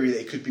there's a theory that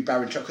it could be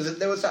Baron Trump because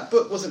there was that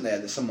book, wasn't there,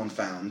 that someone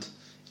found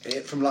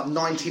from like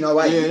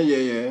 1908.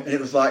 Yeah. And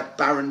it was like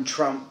Baron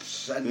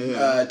Trump's and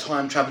Yeah.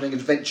 time travelling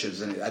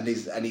adventures, and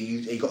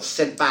he got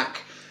sent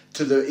back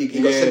to he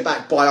got sent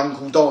back by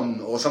Uncle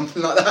Don or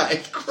something like that.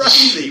 It's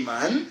crazy,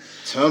 man.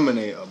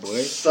 Terminator,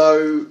 boy.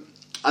 So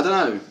I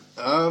don't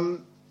know.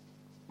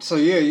 So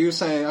yeah, you were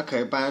saying,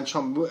 okay, Baron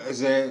Trump. Is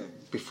there,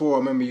 before I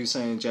remember you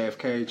saying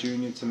JFK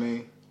Jr. to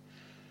me?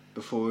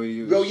 Before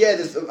you... Well, yeah,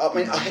 I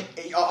mean, I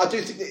do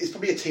think that it's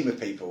probably a team of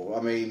people.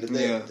 I mean,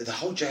 the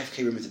whole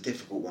JFK room is a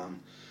difficult one.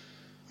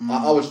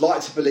 I would like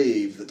to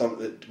believe that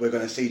we're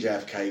going to see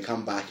JFK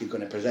come back. He's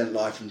going to present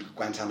live from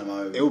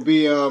Guantanamo. It'll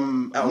be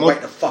that'll wake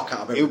the fuck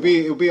out of everyone.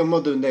 It'll be a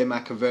modern day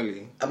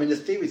Machiavelli. I mean, the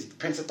theory is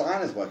Princess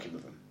Diana's working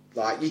with him.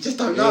 Like, you just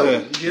don't know.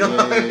 Yeah. You know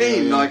what I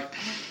mean? Yeah. Like,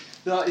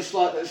 it's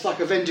like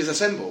Avengers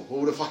Assemble.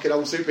 All the fucking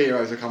old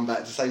superheroes have come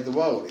back to save the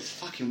world. It's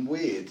fucking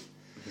weird.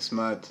 It's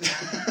mad.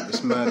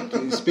 It's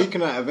mad.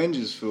 Speaking of that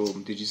Avengers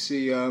film, did you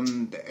see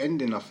the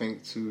ending? I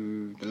think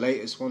to the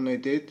latest one they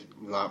did,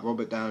 like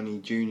Robert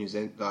Downey Jr.'s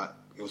end, like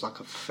it was like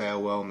a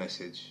farewell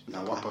message, No,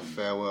 what proper happened?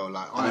 farewell.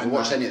 Like I never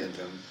watched any of them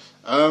films.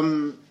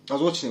 I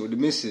was watching it with the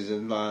missus,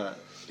 and like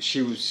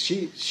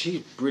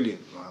she's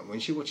brilliant. Like when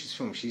she watches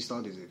film, she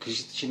studies it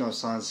because she knows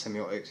science and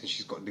semiotics, and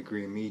she's got a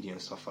degree in media and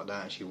stuff like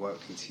that. And she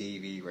worked in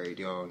TV,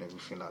 radio, and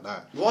everything like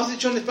that. Why is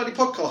it on this bloody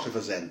podcast with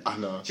us then? I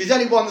know. She's the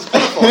only one that's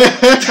qualified.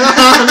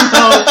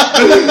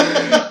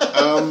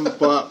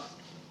 But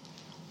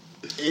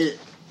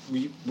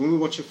when we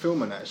watch a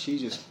film and that, she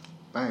just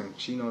bang,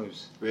 she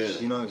knows. Really?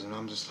 She knows, and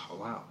I'm just like,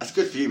 wow. That's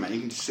good for you, man. You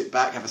can just sit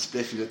back, have a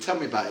spliff, and tell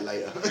me about it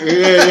later.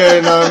 Yeah,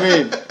 you know what I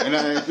mean?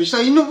 And but she's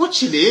like, you're not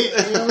watching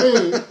it, you know what I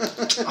mean?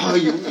 Oh,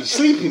 you're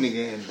sleeping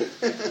again.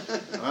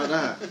 Like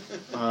that.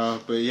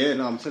 But yeah,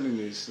 no, I'm telling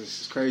you,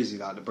 it's crazy,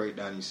 like the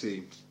breakdown you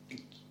see.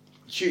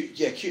 Q.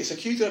 So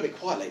Q's got a bit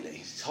quiet lately.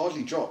 He's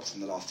hardly dropped in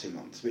the last 2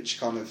 months,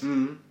 which kind of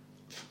it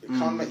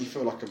kind of make you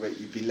feel like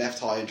you'd be left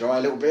high and dry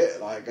a little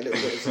bit, like a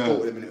little bit of support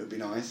with him, and it would be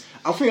nice.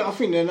 I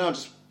think they're now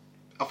just.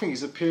 I think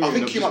it's a period of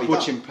Q might just be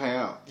watching done. plan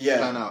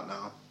out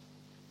now.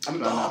 I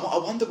mean, I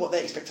wonder what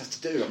they expect us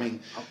to do. I mean,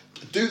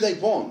 do they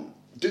want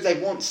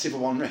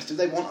civil unrest? Do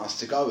they want us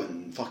to go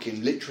and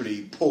fucking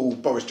literally pull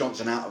Boris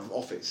Johnson out of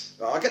office?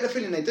 I get the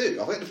feeling they do.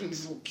 I get the feeling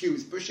this is what Q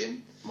is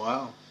pushing.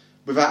 Wow.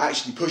 Without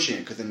actually pushing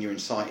it, because then you're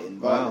inciting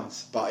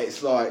violence. But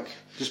it's like...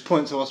 Just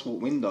point to us what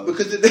window.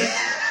 Because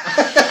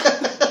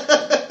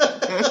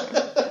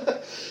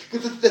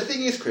the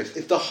thing is, Chris,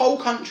 if the whole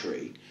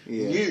country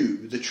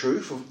knew the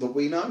truth of that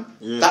we know,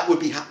 that would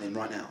be happening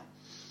right now.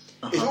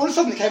 If all of a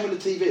sudden it came on the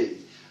TV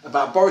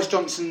about Boris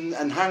Johnson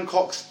and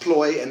Hancock's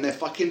ploy and their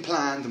fucking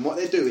plans and what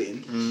they're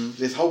doing,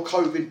 this whole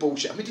COVID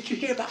bullshit. I mean, did you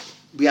hear about...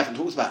 We haven't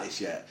talked about this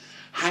yet.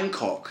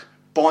 Hancock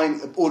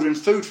ordering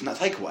food from that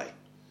takeaway.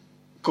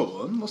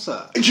 Go on, what's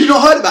that? Did you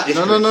not heard about this?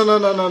 No. Chris? Go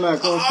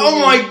on, Oh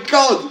my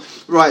god!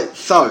 Right,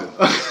 so...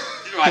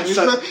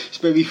 It's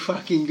better be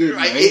fucking good,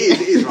 right, mate.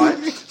 it is, right?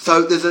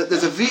 So there's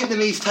a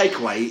Vietnamese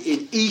takeaway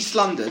in East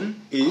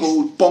London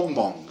called Bong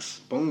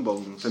Bongs. Bong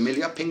Bongs.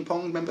 Familiar? Ping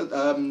Pong, remember?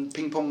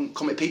 Ping Pong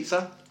Comet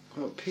Pizza?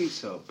 Comet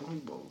Pizza, Bong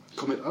Bong.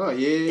 Comet... Oh,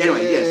 yeah.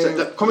 Anyway, yeah,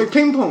 so Comet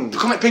Ping Pong.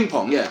 Comet Ping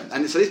Pong, yeah.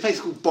 And so this place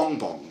is called Bong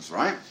Bongs,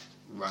 right?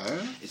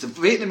 Right. It's a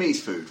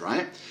Vietnamese food,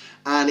 right?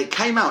 And it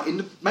came out in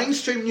the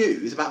mainstream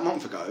news about a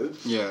month ago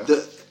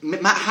that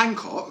Matt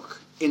Hancock...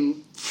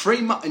 In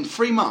 3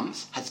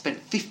 months, had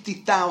spent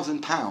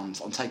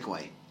 £50,000 on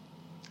takeaway,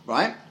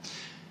 right?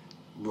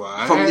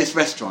 Right. From this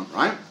restaurant,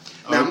 right?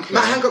 Now, Okay.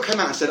 Matt Hancock came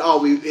out and said,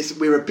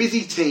 we're a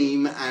busy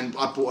team and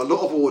I bought a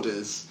lot of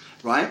orders,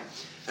 right?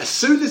 As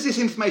soon as this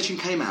information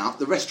came out,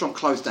 the restaurant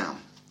closed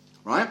down,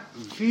 right?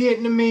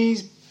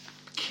 Vietnamese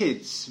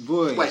kids,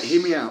 boys. Wait,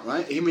 hear me out,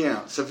 right? Hear me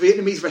out. So,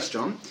 Vietnamese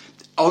restaurant,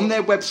 on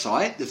their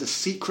website, there's a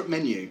secret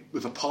menu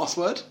with a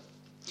password.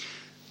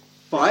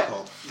 Right,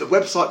 the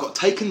website got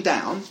taken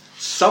down.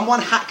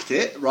 Someone hacked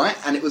it, right,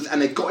 and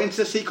they got into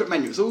the secret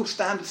menu. It was all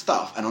standard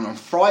stuff. And on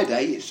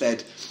Friday, it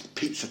said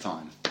pizza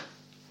time.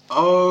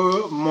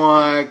 Oh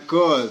my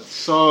god!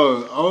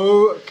 So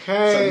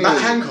okay. So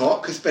Matt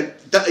Hancock has spent.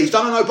 He's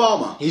done an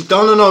Obama. He's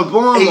done an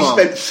Obama. He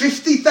spent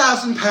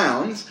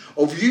 £50,000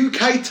 of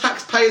UK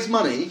taxpayers'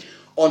 money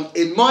on,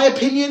 in my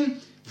opinion,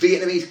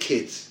 Vietnamese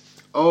kids.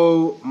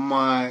 Oh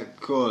my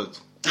god!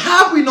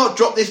 Have we not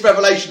dropped this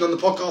revelation on the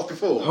podcast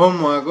before? Oh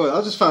my god,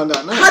 I just found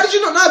out now. How did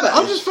you not know about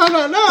I this? just found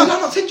out now. Did I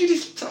not send you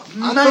this stuff?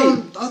 Mate.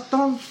 I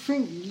don't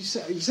think you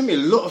sent me a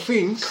lot of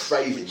things.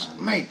 Crazy,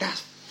 man. Mate, that's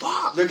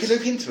fucked. Look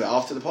into it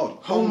after the pod.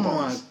 Oh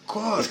my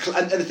god.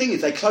 And the thing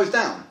is, they closed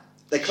down.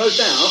 They closed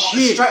down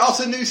Shit. straight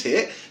after the news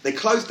hit. They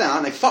closed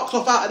down. They fucked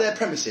off out of their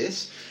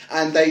premises,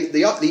 and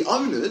the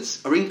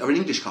owners are an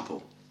English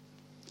couple,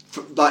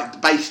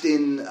 like based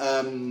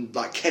in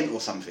like Kent or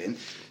something.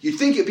 You'd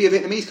think it'd be a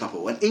Vietnamese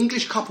couple. An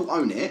English couple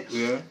own it,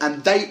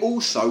 and they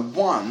also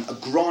won a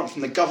grant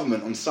from the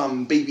government on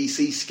some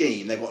BBC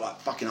scheme. They got like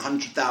fucking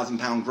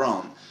 £100,000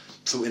 grant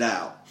sorted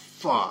out.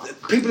 Fuck.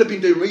 People have been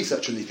doing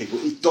research on these people.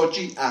 It's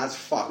dodgy as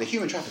fuck. They're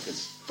human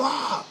traffickers.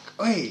 Fuck.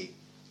 Wait.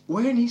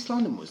 Where in East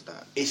London was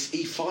that? It's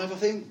E5, I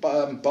think.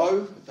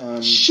 Bow.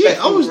 Shit,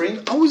 I was Ring.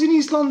 in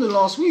East London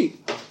last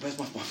week. Where's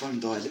my phone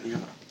died? Let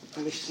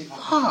me see if I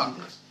can Fuck. find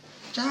this.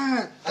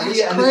 Dad, And that's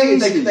the thing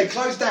crazy. is, they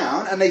closed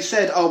down and they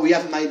said, "Oh, we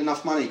haven't made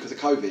enough money because of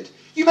COVID."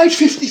 You made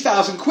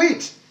 50,000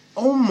 quid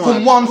Oh my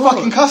from one god.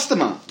 fucking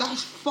customer.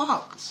 That's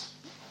fucked.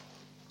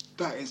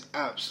 That is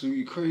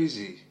absolutely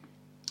crazy.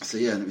 So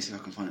yeah, let me see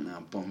if I can find it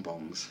now.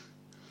 Bonbons.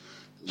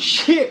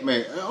 Shit,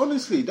 mate.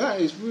 Honestly,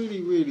 that is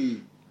really,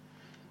 really.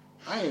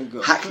 I ain't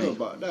got a Hackney. clue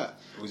about that.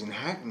 It was in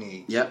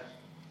Hackney. Yep,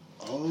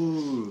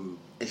 Oh.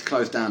 it's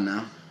closed down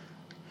now.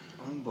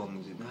 Bonbon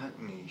was in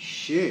Hackney.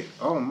 Shit.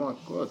 Oh my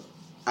god.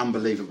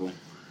 Unbelievable.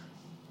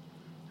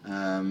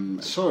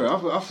 Sorry, I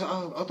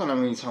don't know how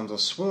many times I've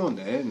sworn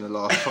there in the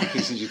last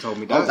fucking since you told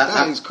me that. Oh,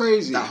 that is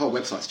crazy. That whole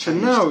website's So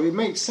changed. now it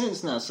makes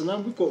sense now. So now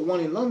we've got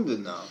one in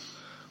London now,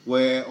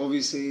 where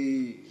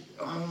obviously,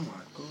 oh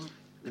my god.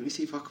 Let me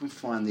see if I can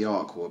find the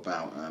article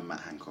about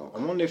Matt Hancock. I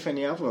wonder if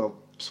any other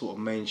sort of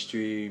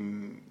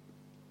mainstream,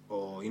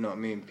 or you know what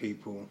I mean,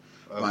 people.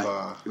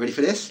 Right, you ready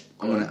for this?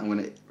 I'm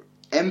gonna.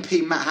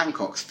 MP Matt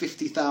Hancock's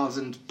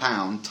 £50,000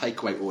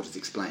 takeaway orders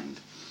explained.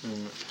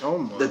 Oh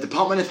my. The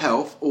Department of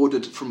Health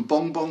ordered from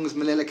Bong Bong's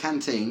Manila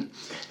Canteen,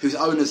 whose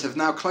owners have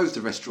now closed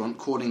the restaurant,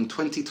 calling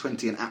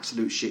 2020 an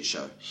absolute shit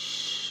show.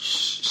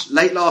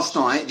 Late last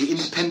night, The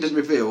Independent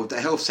revealed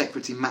that Health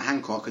Secretary Matt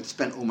Hancock had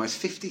spent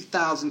almost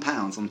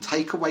 £50,000 on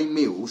takeaway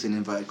meals, in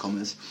inverted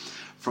commas,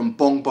 from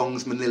Bong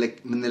Bong's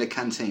Manila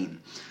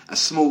Canteen, a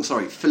small,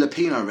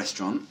 Filipino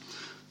restaurant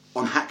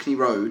on Hackney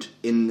Road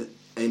in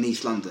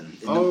East London.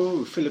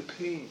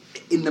 Philippines.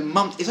 In the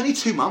month, it's only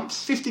 2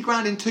 months, 50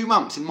 grand in 2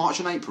 months, in March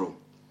and April.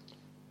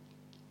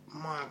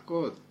 My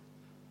god.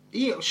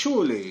 Yeah,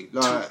 surely.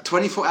 Like,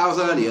 24 hours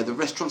earlier, the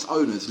restaurant's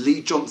owners,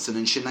 Lee Johnson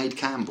and Sinead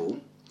Campbell,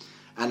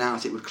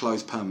 announced it would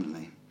close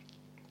permanently.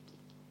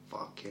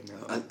 fucking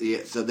hell.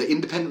 So the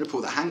Independent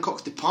report that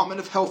Hancock's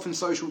Department of Health and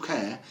Social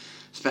Care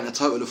spent a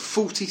total of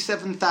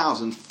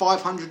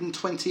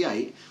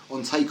 $47,528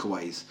 on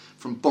takeaways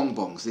from Bong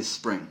Bongs this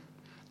spring.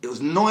 It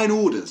was 9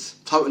 orders,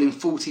 totaling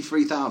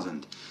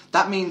 43,000.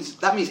 That means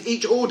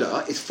each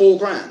order is 4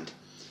 grand.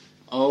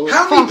 Oh,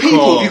 How many fuck people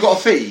off. have you got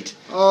to feed?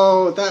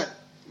 Oh, that.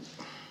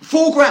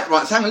 4 grand.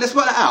 Right, so hang on, let's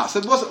work that out. So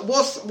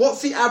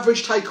what's the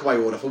average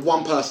takeaway order for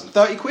one person?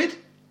 30 quid?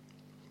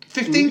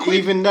 15 quid?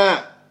 Even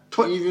that.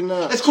 Even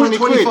that. Let's call it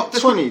 25.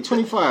 20,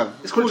 25.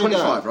 Let's call it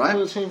 25, right?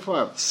 Call it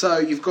 25. So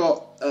you've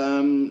got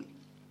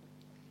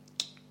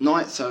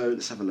so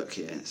let's have a look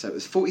here. So it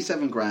was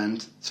 47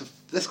 grand. So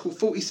let's call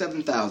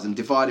 47,000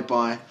 divided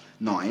by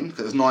 9, because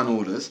it was 9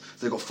 orders. So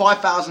they've got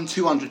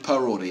 5,200 per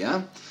order, yeah?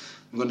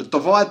 I'm going to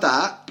divide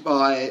that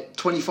by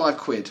 25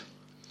 quid.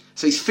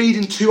 So he's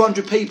feeding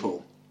 200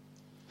 people.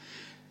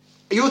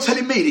 You're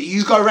telling me that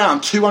you go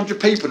around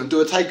 200 people and do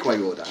a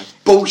takeaway order?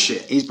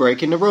 Bullshit. He's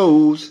breaking the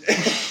rules.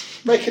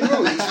 Breaking the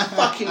rules. These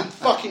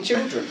fucking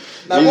children.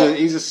 Now,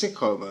 He's a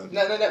sicko, man.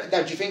 No. Do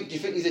you think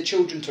these are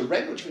children to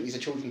rent, or do you think these are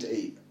children to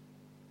eat?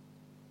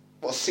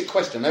 What a sick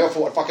question. I never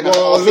thought I'd fucking have to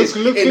ask this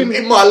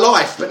in my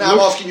life, but now I'm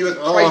asking you a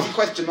crazy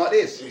question like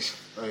this.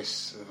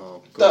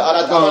 Oh,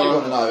 I don't really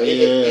want to know.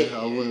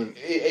 I wouldn't.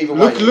 Either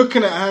way.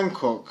 Looking at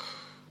Hancock,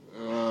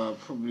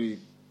 probably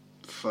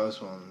the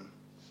first one.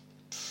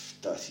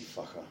 Dirty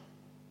fucker.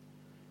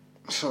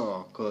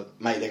 Oh god,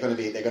 Mate, they're gonna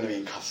be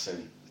in cuffs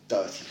soon.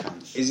 Dirty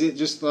cunts. is it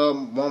just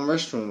one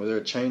restaurant? Or there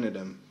a chain of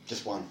them?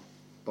 Just one.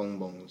 Bong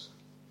bongs.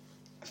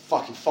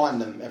 Fucking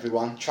find them,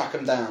 everyone. Track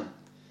them down.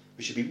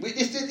 We should be.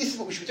 This is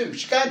what we should be doing. We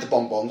should go into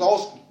Bong Bongs. I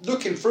was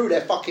looking through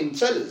their fucking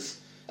cellars.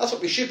 That's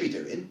what we should be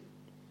doing.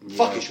 Yeah.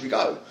 Fuck it, should we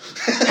go?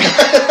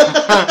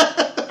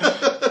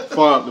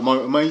 Fire up the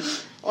motor, mate.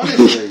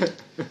 Honestly.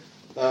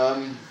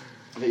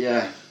 But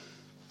yeah.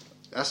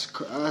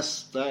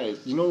 That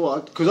is. You know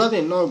what? Because I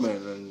didn't know, man,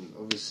 and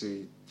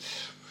obviously,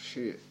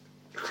 shit.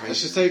 Crazy.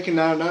 It's just taking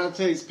now it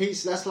takes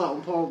pizza. That's like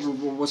on par with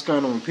what's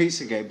going on with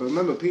Pizzagate. But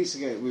remember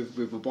Pizzagate with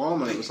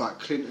Obama, it was like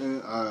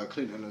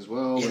Clinton as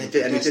well, Yeah, and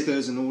they did-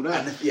 Esters and all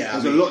that. Yeah,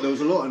 there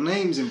was a lot of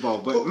names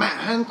involved. But Matt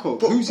Hancock,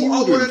 But who's he what I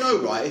ordering want to know,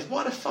 from? right, is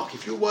why the fuck,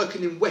 if you're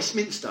working in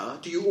Westminster,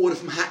 do you order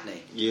from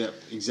Hackney? Yeah,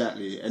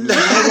 exactly. And you know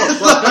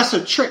what? Well, that's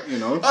a trick, you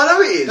know. I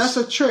know it is. That's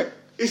a trick.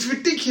 It's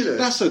ridiculous.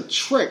 That's a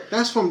trick.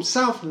 That's from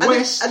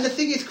Southwest. And the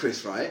thing is,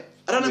 Chris, right?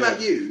 I don't know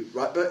about you,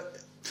 right? But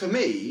for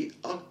me,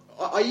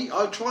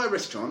 I try a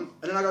restaurant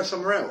and then I go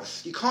somewhere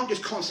else. You can't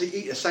just constantly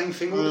eat the same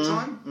thing all the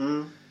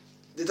time.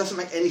 It doesn't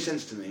make any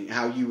sense to me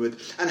how you would...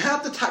 And how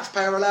the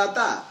taxpayer allowed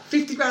that?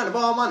 50 grand of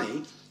our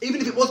money,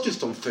 even if it was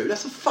just on food,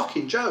 that's a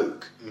fucking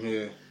joke.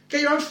 Yeah.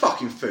 Get your own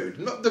fucking food.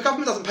 The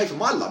government doesn't pay for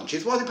my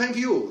lunches, why are they paying for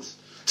yours?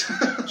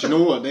 Do you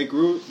know what?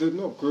 They're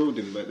not grilled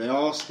him, but they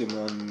asked him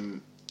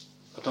on...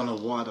 I don't know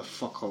why the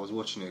fuck I was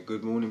watching it.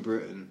 Good Morning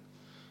Britain.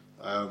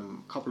 A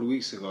couple of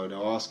weeks ago, they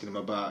were asking him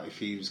about if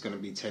he was going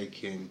to be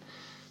taking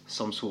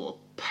some sort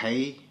of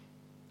pay,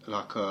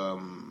 like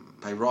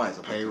pay rise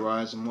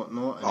and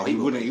whatnot. And oh, he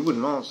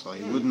wouldn't answer.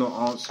 He would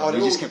not answer. He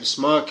just kept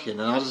smirking,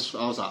 and I was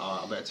like,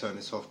 I better turn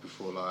this off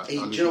before do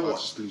you know what?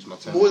 Just lose my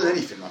temper. More than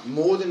anything, like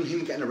more than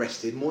him getting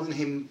arrested, more than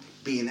him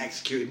being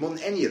executed, more than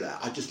any of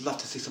that, I'd just love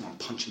to see someone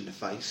punch him in the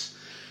face.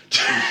 Do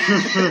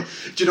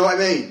you know what I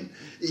mean?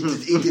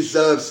 He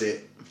deserves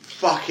it.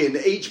 Fucking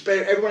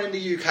everyone in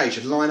the UK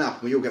should line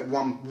up and we all get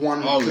one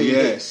clean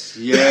yes.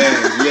 hit.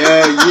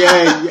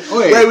 Yeah.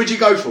 Where would you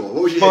go for?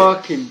 What would you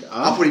fucking hit?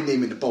 I'd probably knee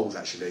him in the balls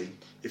actually.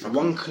 If I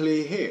one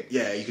clear hit.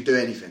 Yeah, you could do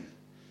anything.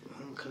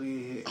 One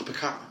clear hit.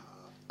 Uppercut.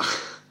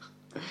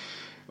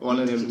 One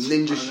of them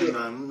ninja shit.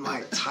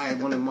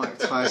 One of Mike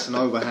Tyson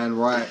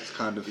overhand rights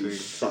kind of thing.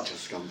 He's such a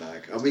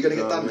scumbag. Are we going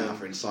to get done now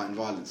for inciting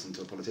violence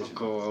onto a politician?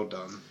 Oh,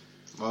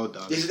 well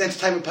done. This is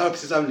entertainment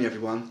purposes only,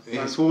 everyone.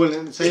 It's all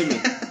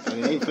entertainment. And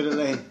it ain't for the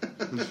lane.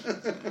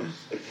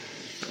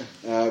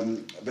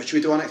 But should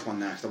we do our next one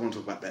now? Because I want to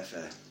talk about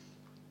Betfair.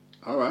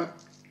 Alright.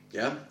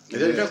 Yeah? Is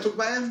there anything else to talk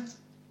about him?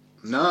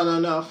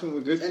 No, I think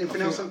we're good.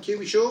 Anything else on cue?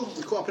 We sure?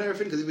 We caught up on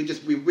everything?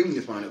 Because we winged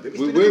this one a little bit.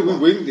 We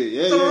winged it,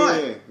 yeah.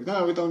 Alright.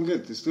 No, we've done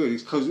good. It's good.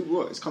 Because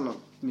it's coming up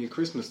near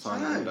Christmas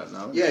time and all that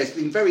now. Yeah, it's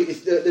been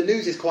the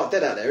news is quite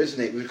dead out there, isn't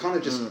it? We're kind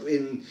of just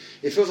in...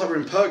 It feels like we're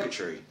in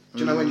purgatory. Do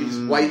you know when you're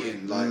just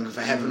waiting,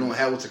 for heaven or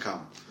hell to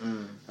come?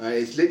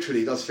 It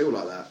literally does feel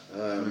like that.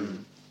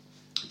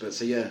 But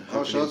so yeah.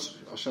 Shall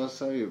I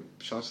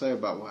say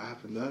about what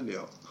happened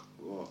earlier?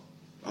 What?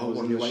 Oh,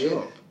 on your way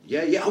in?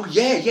 Yeah. Oh,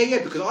 yeah.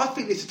 Because I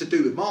think this is to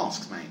do with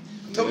masks, mate.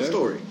 Tell the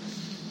story.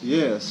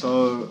 Yeah.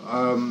 So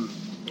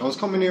I was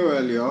coming here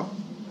earlier,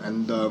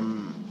 and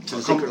to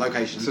the secret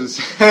location. To the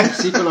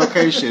secret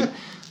location.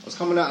 I was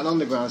coming out an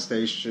underground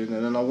station,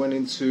 and then I went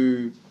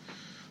into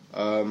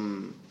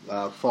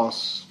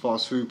fast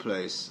food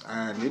place,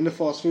 and in the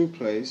fast food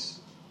place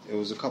there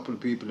was a couple of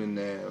people in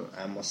there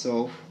and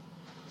myself,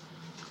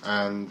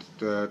 and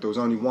there was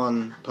only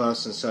one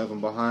person serving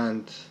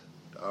behind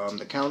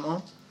the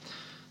counter.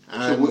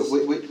 And so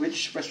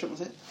which restaurant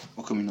was it?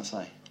 Or can we not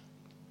say?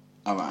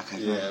 Oh right, okay.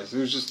 Yeah, so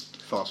it was just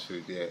fast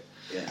food. Yeah.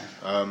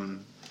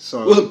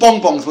 So it wasn't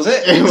bonbons, was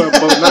it? No,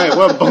 it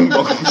weren't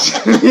bonbons.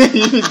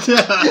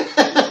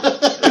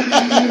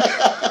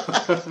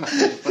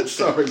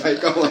 Sorry,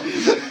 mate. Go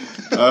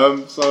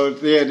on. So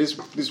yeah,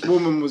 this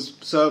woman was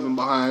serving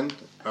behind.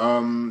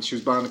 She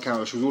was behind the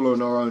counter. She was all on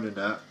her own in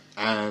that,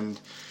 and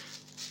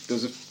there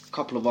was a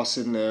couple of us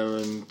in there.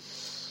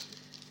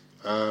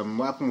 And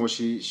what happened was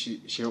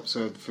she helped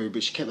serve the food,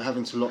 but she kept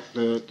having to lock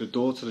the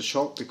door to the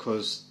shop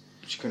because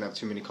she couldn't have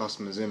too many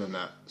customers in and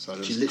that.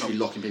 So she's literally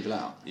locking people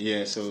out.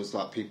 Yeah, so it was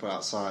like people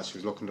outside. She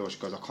was locking the door. She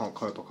goes, I can't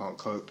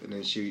cope. And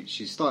then she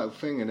started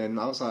thing, and then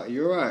I was like,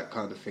 you're right,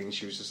 kind of thing.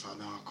 She was just like,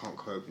 no, I can't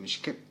cope. And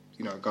she kept,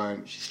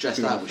 going. She's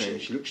stressed out, was she?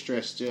 She looked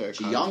stressed, yeah.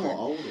 She young or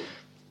old?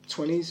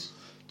 20s.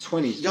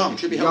 Young,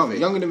 should be healthy.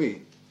 Younger than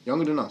me.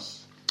 Younger than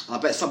us. I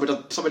bet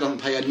somebody doesn't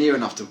pay her near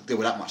enough to deal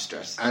with that much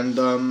stress.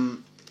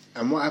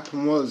 And what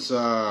happened was,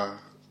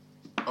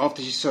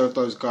 after she served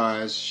those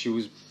guys, she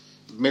was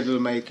middle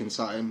of making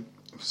something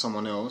for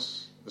someone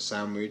else, a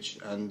sandwich,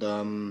 and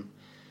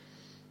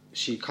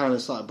she kind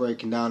of started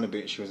breaking down a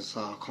bit. She was just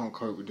like, I can't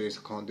cope with this,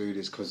 I can't do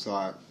this, because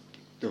there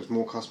was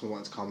more customers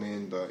wanting to come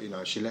in, but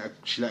she let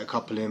a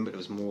couple in, but there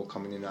was more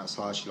coming in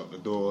outside. She locked the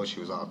door. She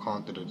was like, I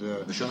can't do.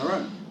 Was she on her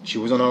own? She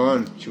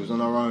was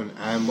on her own.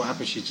 And what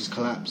happened? She just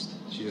collapsed.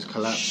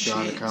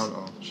 Behind the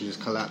counter. She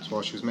just collapsed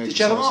while she was making. Did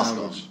she have a mask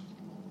sandwich.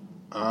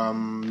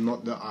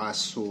 Not that I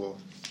saw.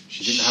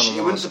 She didn't have a mask.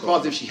 I wouldn't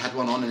surprise if she had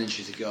one on and then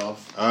she took it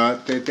off.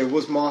 There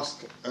was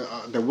mask.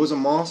 There was a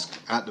mask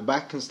at the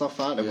back and stuff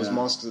like that. There was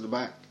masks at the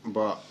back,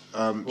 but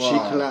she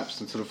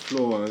collapsed onto the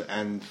floor,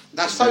 and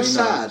that's so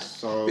sad.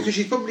 Because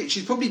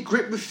she's probably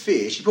gripped with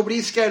fear. She probably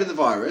is scared of the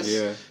virus.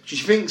 Yeah. She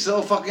thinks, do you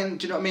know what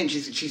I mean?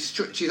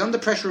 She's under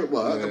pressure at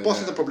work. Yeah, the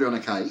bosses are probably on a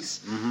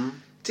case. Mm-hmm.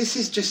 This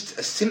is just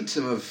a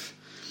symptom of.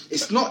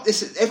 It's not.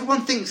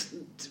 Everyone thinks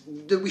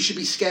that we should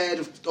be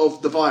scared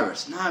of the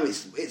virus. No,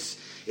 it's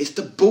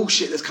the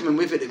bullshit that's coming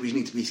with it that we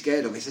need to be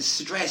scared of. It's the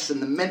stress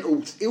and the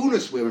mental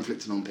illness we're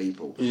inflicting on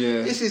people.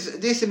 Yeah.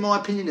 This, in my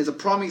opinion, is a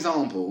prime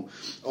example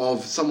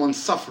of someone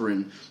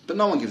suffering, but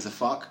no one gives a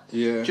fuck.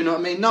 Yeah. Do you know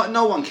what I mean?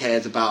 No one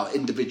cares about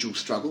individual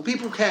struggle.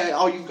 People care.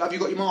 Have you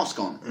got your mask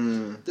on?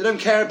 Mm. They don't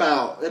care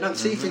about. They don't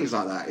see things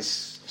like that.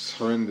 It's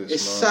horrendous.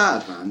 It's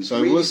sad, man. So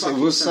really it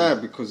was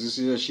sad because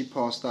she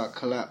passed out,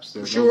 collapsed.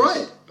 Was she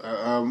alright?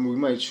 We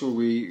made sure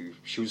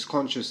she was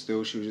conscious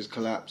still. She was just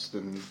collapsed,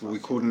 and we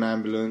called an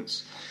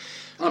ambulance.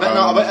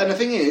 And the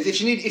thing is, if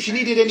she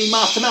needed any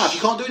mouth to mouth,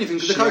 you can't do anything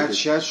because of COVID.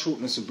 She had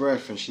shortness of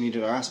breath and she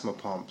needed an asthma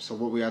pump. So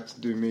what we had to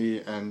do,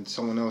 me and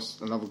someone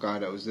else, another guy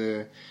that was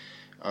there,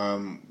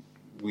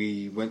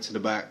 we went to the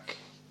back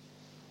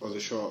of the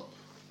shop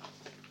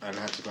and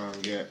had to go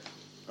and get.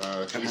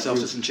 Have yourself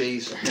to some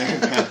cheese.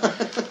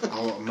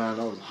 Oh man,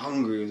 I was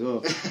hungry as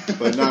well.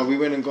 But no, we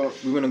went and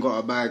got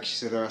a bag. She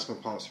said her asthma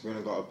pumps. We went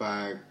and got a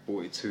bag,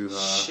 brought it to her.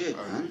 Shit,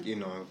 man. You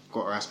know,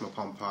 got her asthma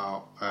pump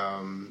out.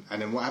 And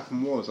then what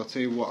happened was, I'll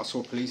tell you what, I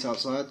saw police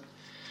outside.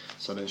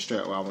 So then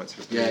straight away I went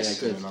to the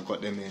police and then I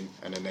got them in,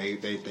 and then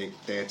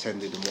they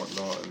attended and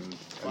whatnot, and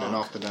then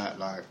after that,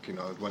 like, you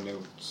know, when they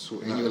were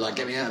sorting and out, you were like,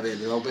 get me out of here,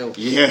 the old Bill.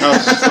 Yeah, I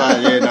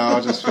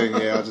was just like,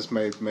 I just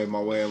made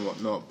my way and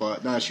whatnot.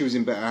 But no, she was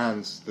in better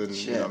hands than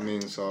you know what I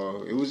mean.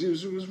 So it was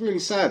really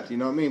sad, you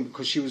know what I mean,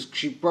 because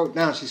she broke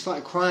down. She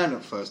started crying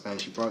at first, then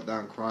she broke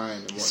down crying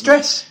and whatnot.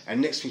 Stress.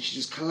 And next thing she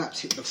just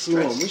collapsed, hit the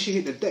floor, and when she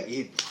hit the deck, it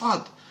hit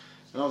hard.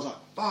 And I was like,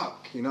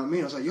 fuck, you know what I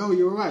mean? I was like, yo,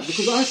 you're right.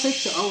 Because I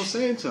was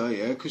saying to her,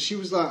 yeah, because she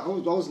was like, I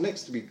was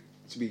next to be.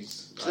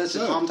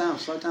 So calm down,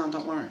 slow down,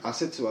 don't worry. I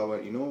said to her, I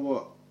went, you know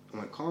what? I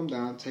went, calm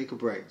down, take a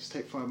break, just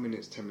take 5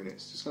 minutes, 10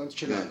 minutes, just go and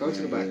chill out, go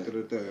to the back,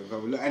 go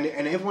look. And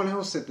everyone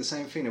else said the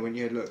same thing. They went,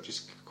 yeah, look,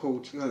 just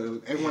call.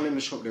 Everyone in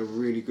the shop, they were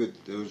really good.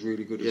 They was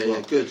really good as well.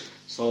 Yeah, good.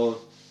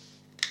 So.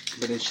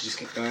 But then she just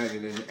kept going,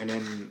 and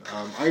then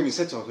I even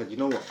said to her, I said, you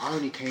know what, I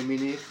only came in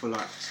here for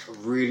like a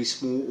really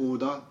small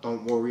order,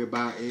 don't worry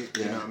about it,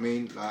 you know what I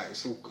mean, like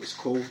it's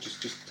cool,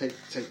 just take,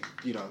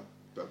 you know,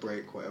 a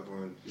break,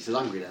 whatever. And you still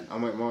hungry then?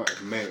 I'm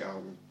like, mate,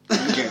 I'll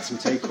get some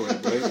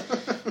takeaway,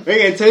 bro. They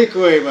get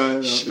takeaway,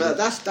 man. But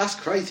that's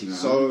crazy, man.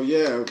 So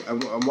yeah,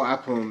 and what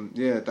happened,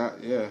 it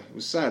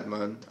was sad,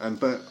 man,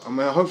 but I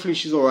mean, hopefully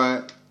she's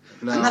alright.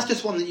 No. And that's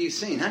just one that you've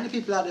seen. How many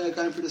people out there are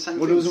going through the same thing?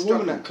 Well, there was a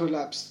woman that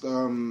collapsed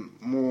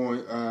more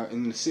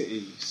in the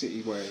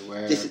city way,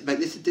 where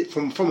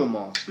from a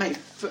mask. Mate,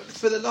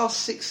 for the last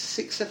six,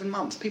 7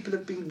 months, people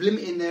have been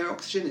limiting their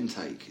oxygen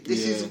intake.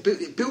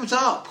 It builds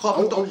up.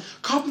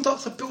 Carbon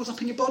dioxide builds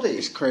up in your body.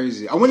 It's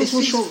crazy. I went into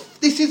a shop.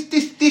 This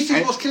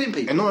is what's killing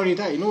people. And not only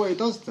that, you know what it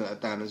does,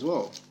 Dan, as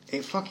well.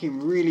 It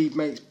fucking really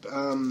makes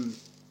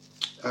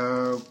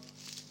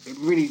it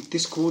really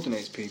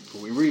discoordinates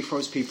people. It really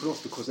throws people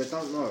off because they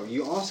don't know.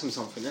 You ask them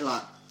something, they're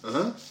like,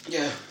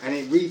 yeah. And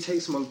it really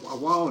takes them a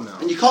while now.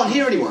 And you can't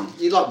hear anyone.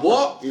 You're like,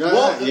 what? You know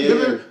what?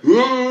 Yeah.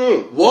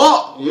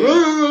 What?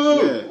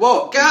 Yeah.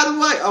 What? Get out of the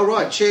way. All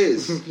right,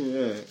 cheers.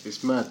 Yeah,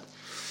 it's mad.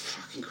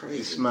 Fucking crazy.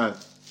 It's mad.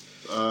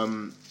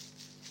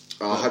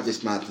 I hope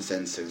this madness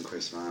ends soon,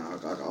 Chris, man.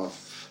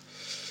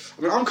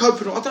 I mean, I'm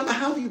coping. I don't know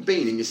how you've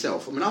been in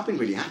yourself. I mean, I've been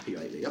really happy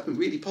lately. I've been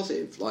really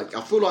positive. Like,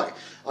 I feel like,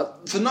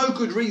 for no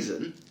good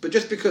reason, but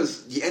just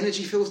because the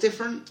energy feels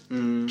different. Do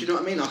you know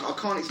what I mean? I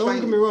can't explain. Don't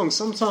get me wrong.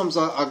 Sometimes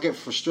I get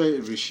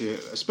frustrated with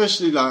shit,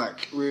 especially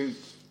like with.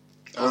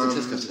 I was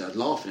in Tesco today. I'd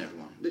laugh at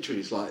everyone.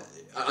 Literally, it's like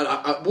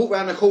I walked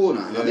around the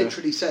corner and I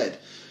literally said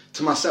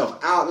to myself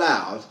out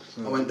loud,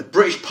 I went, "The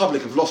British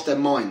public have lost their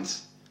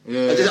minds."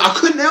 Yeah, I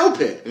couldn't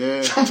help it.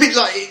 Yeah, something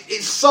like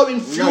it's so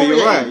infuriating.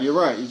 No, you're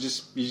right. You're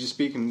just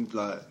speaking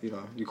like, you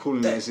know, you're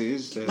calling it as it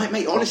is.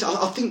 Mate, honestly,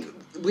 I think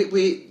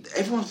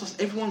everyone's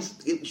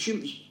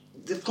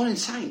they've gone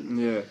insane.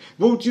 Yeah.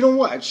 Well, do you know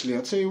what? Actually,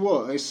 I'll tell you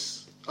what. I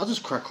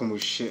just crack on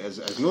with shit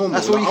as normal.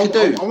 That's all you can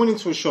do. I went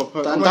into a shop.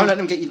 Don't let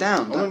them get you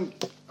down.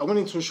 I went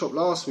into a shop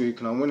last week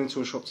and I went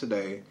into a shop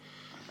today,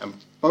 and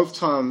both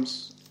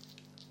times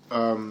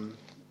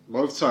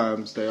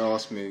they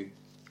asked me,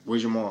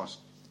 "Where's your mask?"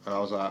 And I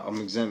was like,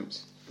 I'm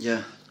exempt.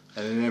 Yeah.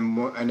 And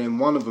then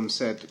one of them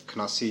said,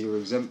 can I see your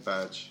exempt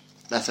badge?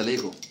 That's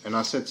illegal. And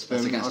I said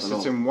to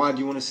him, why do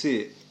you want to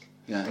see it?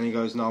 Yeah. And he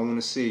goes, no, I want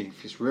to see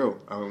if it's real.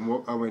 I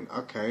went,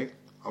 okay,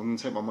 I'm going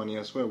to take my money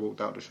elsewhere,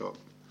 walked out the shop.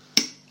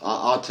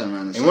 I'll turn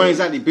around and say... It wasn't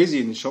exactly busy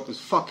in the shop, it was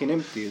fucking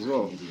empty as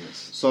well.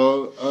 Idiots.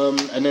 So,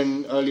 and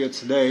then earlier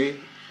today,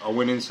 I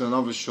went into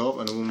another shop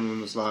and the woman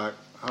was like,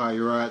 hi,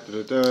 you're right,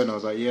 and I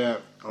was like, yeah,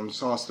 I'm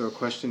just asked her a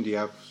question, do you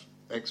have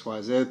X,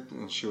 Y, Z?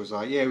 And she was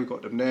like, yeah, we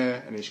got them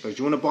there. And then she goes,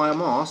 do you want to buy a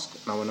mask?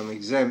 And I went, I'm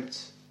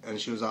exempt. And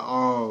she was like,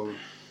 oh.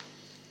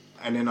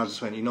 And then I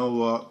just went, you know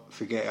what?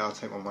 Forget it, I'll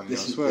take my money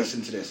elsewhere.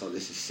 Listen to this,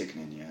 this is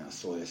sickening, yeah. I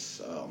saw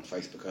this on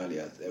Facebook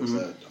earlier. There was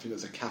I think it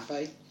was a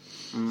cafe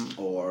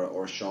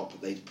or a shop.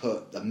 They'd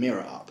put the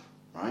mirror up,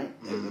 right?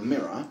 The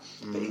mirror,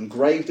 but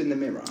engraved in the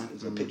mirror,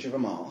 there's a picture of a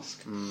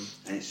mask. And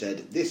it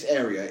said, this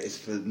area is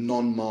for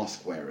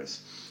non-mask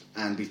wearers.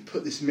 And we've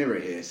put this mirror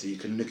here so you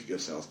can look at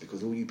yourself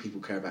because all you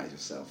people care about is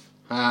yourself.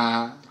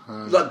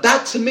 Like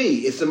that to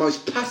me is the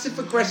most passive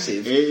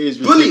aggressive. It is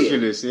bullying.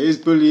 Ridiculous. It is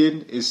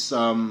bullying. It's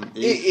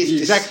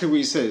exactly what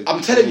you said.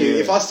 I'm telling you,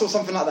 if I saw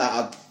something like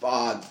that,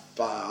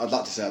 I'd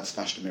like to say I'd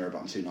smash the mirror, but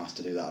I'm too nice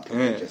to do that. I'd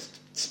probably just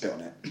spit on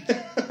it.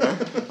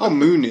 I'll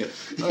moon it.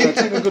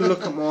 Take a good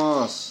look at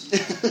my ass.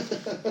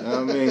 You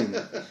know what I mean?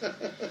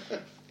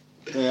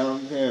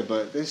 Yeah,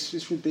 but this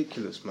is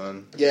ridiculous,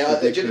 man. Yeah,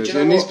 ridiculous. Do you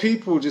know and what? these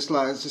people just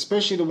like,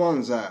 especially the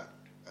ones that,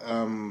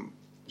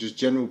 just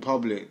general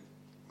public,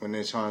 when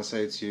they try and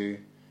say to you,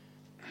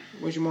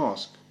 "Where's your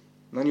mask?"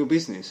 None of your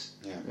business.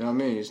 Yeah. You know what I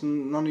mean? It's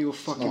none of your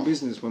fucking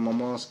business when my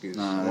mask is.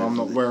 No, or I'm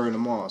not wearing a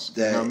mask.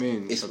 You know what I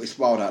mean? It's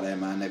wild out there,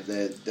 man.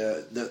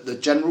 The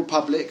general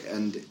public,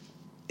 and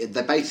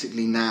they're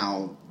basically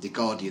now the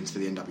guardians for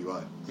the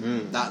NWO.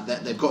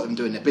 That they've got them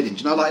doing their bidding.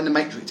 Do you know, like in the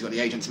Matrix, you got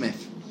the Agent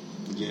Smith.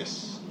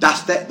 Yes.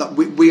 That's that.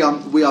 We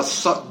are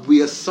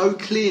so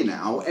clear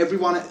now.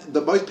 Everyone,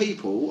 most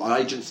people are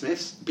Agent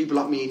Smiths. People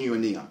like me and you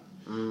and Neo.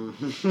 Do you know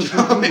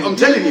what I mean? I'm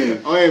telling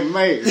you. Oh, yeah,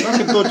 mate. If I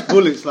could dodge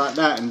bullets like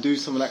that and do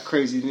some of that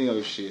crazy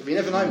Neo shit. You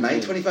never know,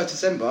 mate. 21st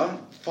December,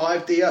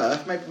 5D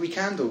Earth. Maybe we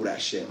can do all that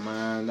shit.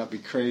 Man, that'd be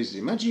crazy.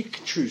 Imagine you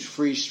could choose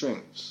 3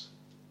 strengths.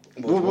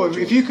 What,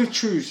 if you could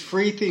choose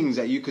 3 things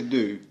that you could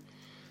do,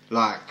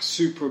 like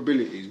super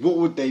abilities, what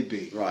would they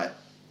be? Right.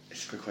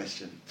 It's a good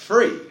question.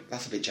 3?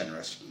 That's a bit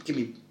generous. Give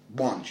me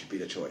 1 should be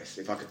the choice.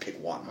 If I could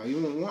pick 1. Oh, you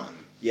want 1?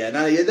 Yeah,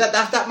 no, yeah,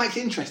 that makes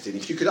it interesting.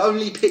 If you could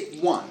only pick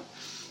 1.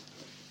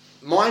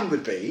 Mine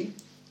would be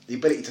the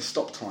ability to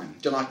stop time.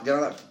 Do you know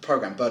that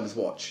program, Burner's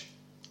Watch,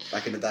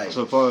 back in the day? I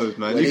suppose,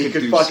 man. When You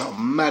could do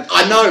something mad.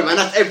 I know, man.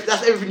 That's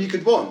everything you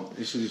could want.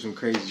 You should do some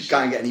crazy You shit. go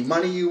and get any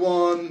money you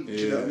want. Do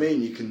you know Yeah. what I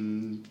mean? You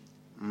can.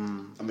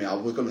 I mean, I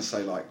was going to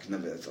say like, I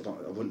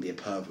wouldn't be a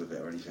perv with it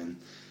or anything.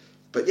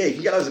 But yeah, you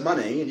can get loads of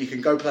money and you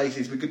can go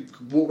places. We could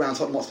walk around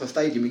Tottenham Hotspur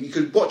Stadium. You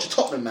could watch a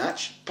Tottenham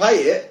match, play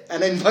it,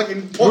 and then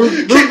fucking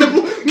kick the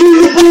ball. Move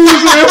the balls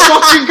in their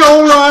fucking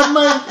goal line,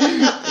 mate.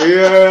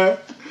 Yeah.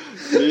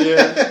 Now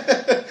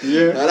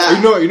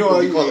You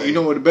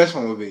know what the best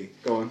one would be?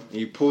 Go on.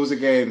 You pause the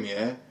game,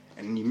 yeah,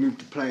 and you move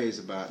the players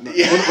about on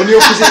Yeah. the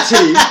opposite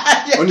team,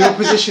 on the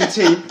opposition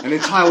team, and then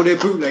tie all their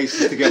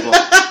bootlaces together. You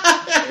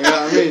know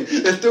what I mean?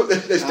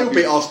 They still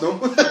beat Arsenal.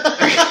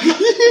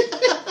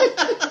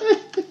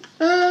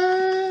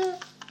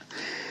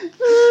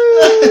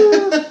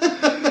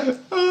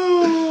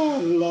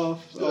 Oh,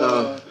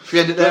 laugh. Should we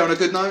end it there on a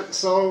good note?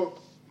 So,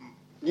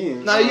 yeah.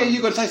 No,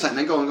 you got to say something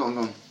then. Go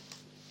on.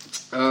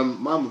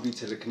 Mine would be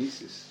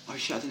telekinesis, Oh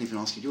shit, I didn't even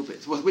ask you your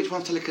bits. Which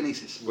one's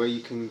telekinesis? where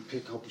you can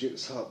pick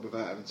objects up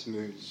without having to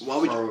move. Why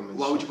would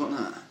you want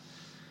that?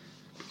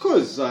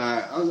 Because So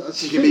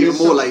you can be even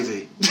more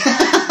lazy.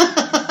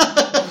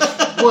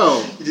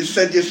 Well, You just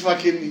said just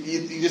fucking.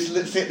 You just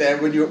sit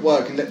there when you're at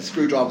work and let the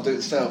screwdriver do it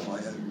itself.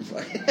 Like,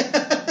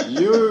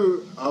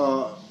 you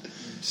are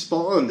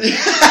spot on.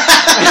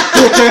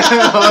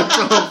 I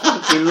can't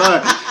fucking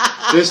lie.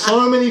 There's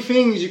so many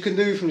things you can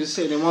do from just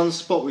sitting in one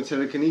spot with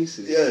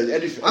telekinesis. Yeah,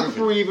 anything. I could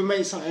probably even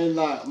make something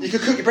like. You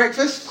could cook your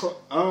breakfast.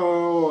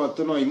 Oh, I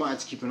don't know. You might have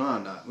to keep an eye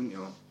on that, wouldn't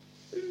you?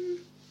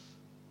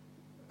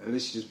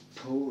 Unless you just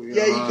pull.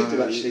 Yeah, you could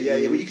do actually. Yeah.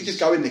 Well, you could just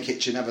go in the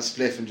kitchen, have a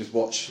spliff, and just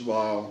watch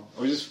while.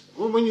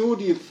 Or when you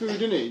order your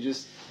food, innit? You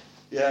just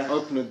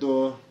open the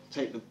door,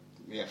 take the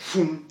make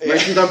sure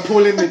you don't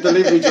pull in the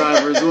delivery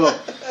driver as well.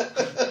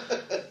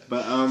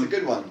 But It's a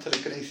good one,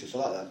 telekinesis. I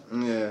like that.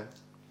 Yeah,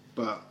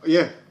 but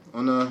yeah,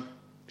 on a.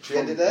 Should we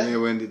end it there? Yeah,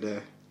 we end it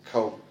there.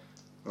 Cool.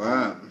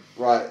 Right.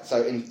 Right.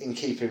 So in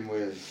keeping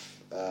with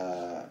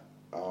our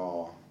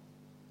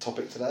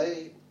topic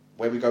today,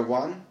 where we go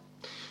 1,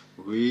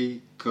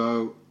 We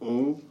go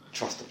all.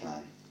 trust the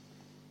plan.